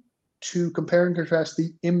ability to compare and contrast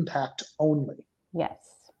the impact only. Yes.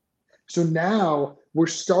 So now we're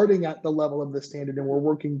starting at the level of the standard and we're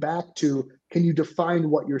working back to, can you define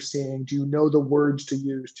what you're seeing? Do you know the words to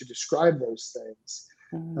use to describe those things?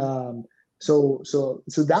 So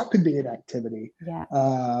that could be an activity. Yeah.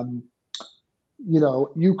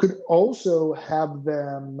 You could also have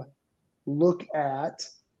them look at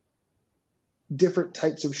different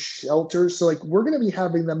types of shelters. So like we're going to be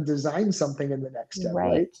having them design something in the next step,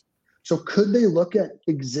 right? So could they look at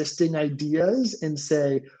existing ideas and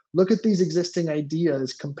say, look at these existing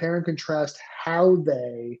ideas, compare and contrast how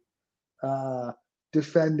they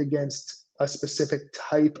defend against a specific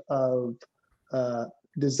type of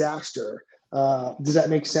disaster? Does that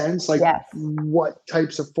make sense? Like, what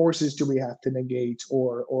types of forces do we have to negate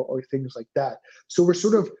or things like that? So we're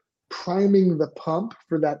sort of priming the pump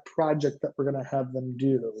for that project that we're going to have them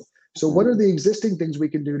do. So what are the existing things we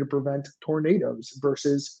can do to prevent tornadoes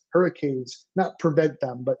versus hurricanes? Not prevent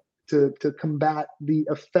them, but to combat the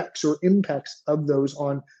effects or impacts of those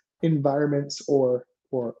on environments or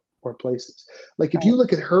places. Like if you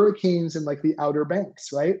look at hurricanes in like the Outer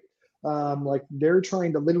Banks, right? Like they're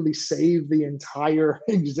trying to literally save the entire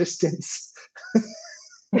existence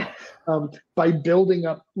by building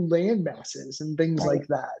up land masses and things like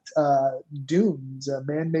that. Dunes,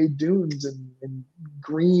 man-made dunes and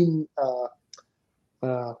green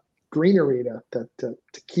greenery to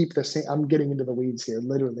keep the same. I'm getting into the weeds here,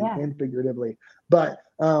 literally and figuratively. But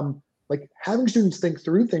like having students think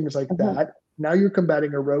through things like that. Now you're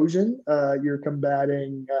combating erosion, you're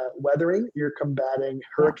combating weathering, you're combating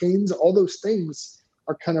hurricanes. All those things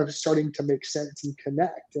are kind of starting to make sense and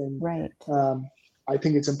connect. And I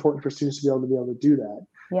think it's important for students to be able to do that.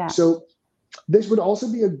 Yeah. So This would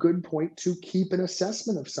also be a good point to keep an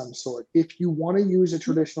assessment of some sort. If you want to use a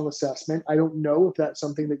traditional assessment, I don't know if that's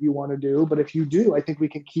something that you want to do, but if you do, I think we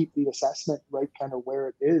can keep the assessment right kind of where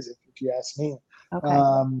it is, if you ask me. Okay.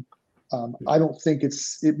 I don't think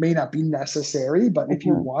it may not be necessary, but if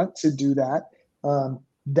you want to do that,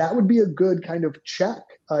 that would be a good kind of check,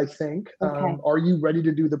 I think. Okay. Are you ready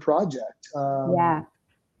to do the project? Yeah.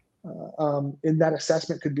 And that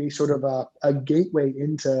assessment could be sort of a gateway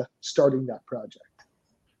into starting that project.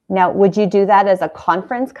 Now, would you do that as a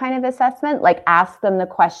conference kind of assessment? Like ask them the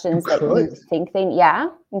questions that you think they, yeah?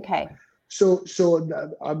 Okay. So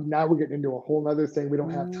now we're getting into a whole nother thing we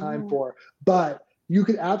don't have time for, but you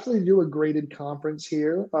could absolutely do a graded conference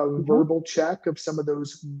here, a verbal check of some of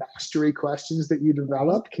those mastery questions that you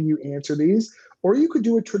developed. Can you answer these? Or you could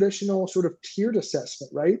do a traditional sort of tiered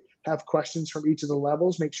assessment, right? Have questions from each of the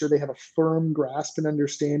levels, make sure they have a firm grasp and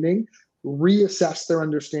understanding, reassess their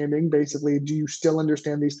understanding. Basically, do you still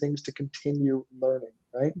understand these things to continue learning,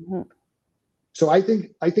 right? So I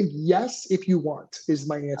think yes, if you want, is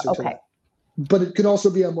my answer to that. But it could also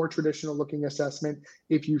be a more traditional looking assessment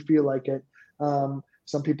if you feel like it.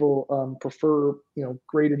 Some people prefer,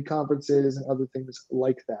 graded conferences and other things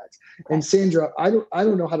like that. And Sandra, I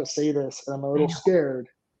don't know how to say this, and I'm a little scared,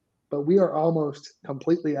 but we are almost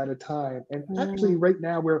completely out of time. And actually right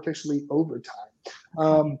now we're officially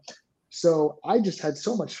overtime. So I just had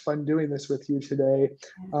so much fun doing this with you today.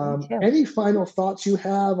 Any final thoughts you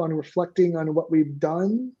have on reflecting on what we've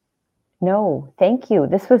done? No, thank you.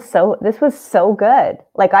 This was so good.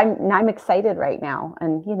 Like I'm excited right now,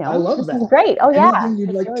 and I love that. This is great. Oh yeah. Anything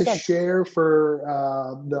you'd like to share for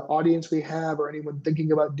the audience we have, or anyone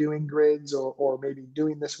thinking about doing grids or maybe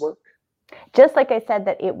doing this work? Just like I said,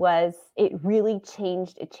 that it really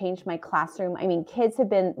changed my classroom. I mean, kids have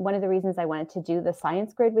been, one of the reasons I wanted to do the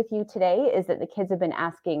science grid with you today is that the kids have been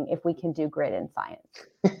asking if we can do grid in science.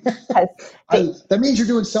 That means you're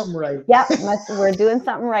doing something right. Yeah, we're doing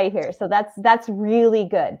something right here. So that's really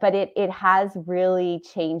good. But it has really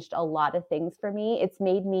changed a lot of things for me. It's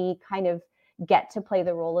made me kind of get to play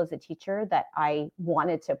the role as a teacher that I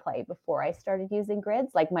wanted to play before I started using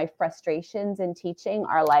grids. Like my frustrations in teaching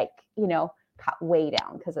are cut way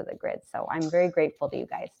down because of the grid. So I'm very grateful to you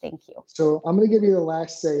guys. Thank you. So I'm going to give you the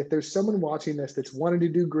last say. If there's someone watching this that's wanting to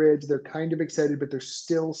do grids, they're kind of excited, but they're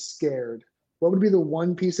still scared, what would be the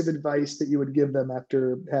one piece of advice that you would give them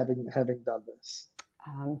after having done this?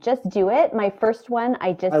 Just do it. My first one,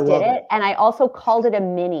 I did it. And I also called it a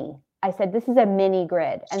mini. I said, this is a mini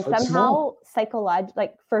grid. And somehow psychologically,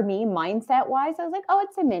 like for me, mindset wise, I was like, oh,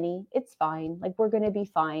 it's a mini. It's fine. Like we're going to be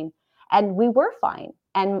fine. And we were fine.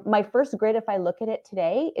 And my first grid, if I look at it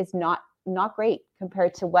today, is not great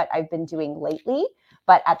compared to what I've been doing lately.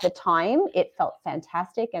 But at the time, it felt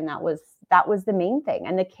fantastic. And that was the main thing.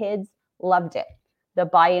 And the kids loved it. The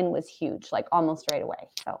buy-in was huge, like almost right away.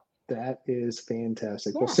 So that is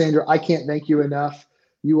fantastic. Yeah. Well, Sandra, I can't thank you enough.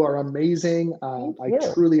 You are amazing.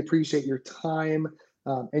 I truly appreciate your time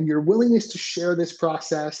and your willingness to share this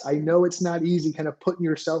process. I know it's not easy kind of putting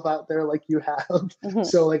yourself out there like you have.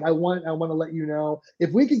 So like I want to let you know,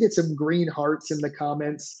 if we could get some green hearts in the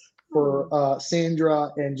comments for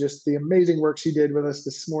Sandra and just the amazing work she did with us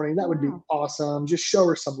this morning, that would be awesome. Just show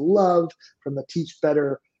her some love from the Teach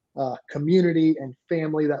Better community and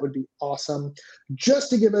family. That would be awesome. Just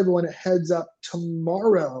to give everyone a heads up,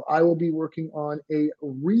 tomorrow I will be working on a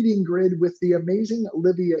reading grid with the amazing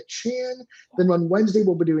Olivia Chan. Then on Wednesday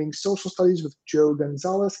we'll be doing social studies with Joe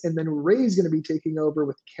Gonzalez, and then Ray's going to be taking over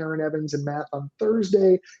with Karen Evans and math on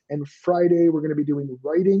Thursday, and Friday we're going to be doing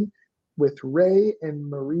writing with Ray and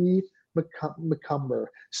Marie McCumber.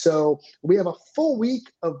 So we have a full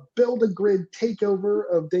week of Build a Grid takeover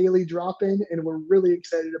of Daily Drop-In, and we're really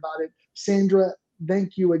excited about it. Sandra,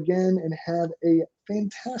 thank you again, and have a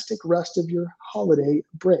fantastic rest of your holiday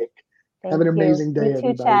break. Have an amazing day, everybody.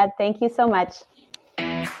 You too, Chad. Thank you so much.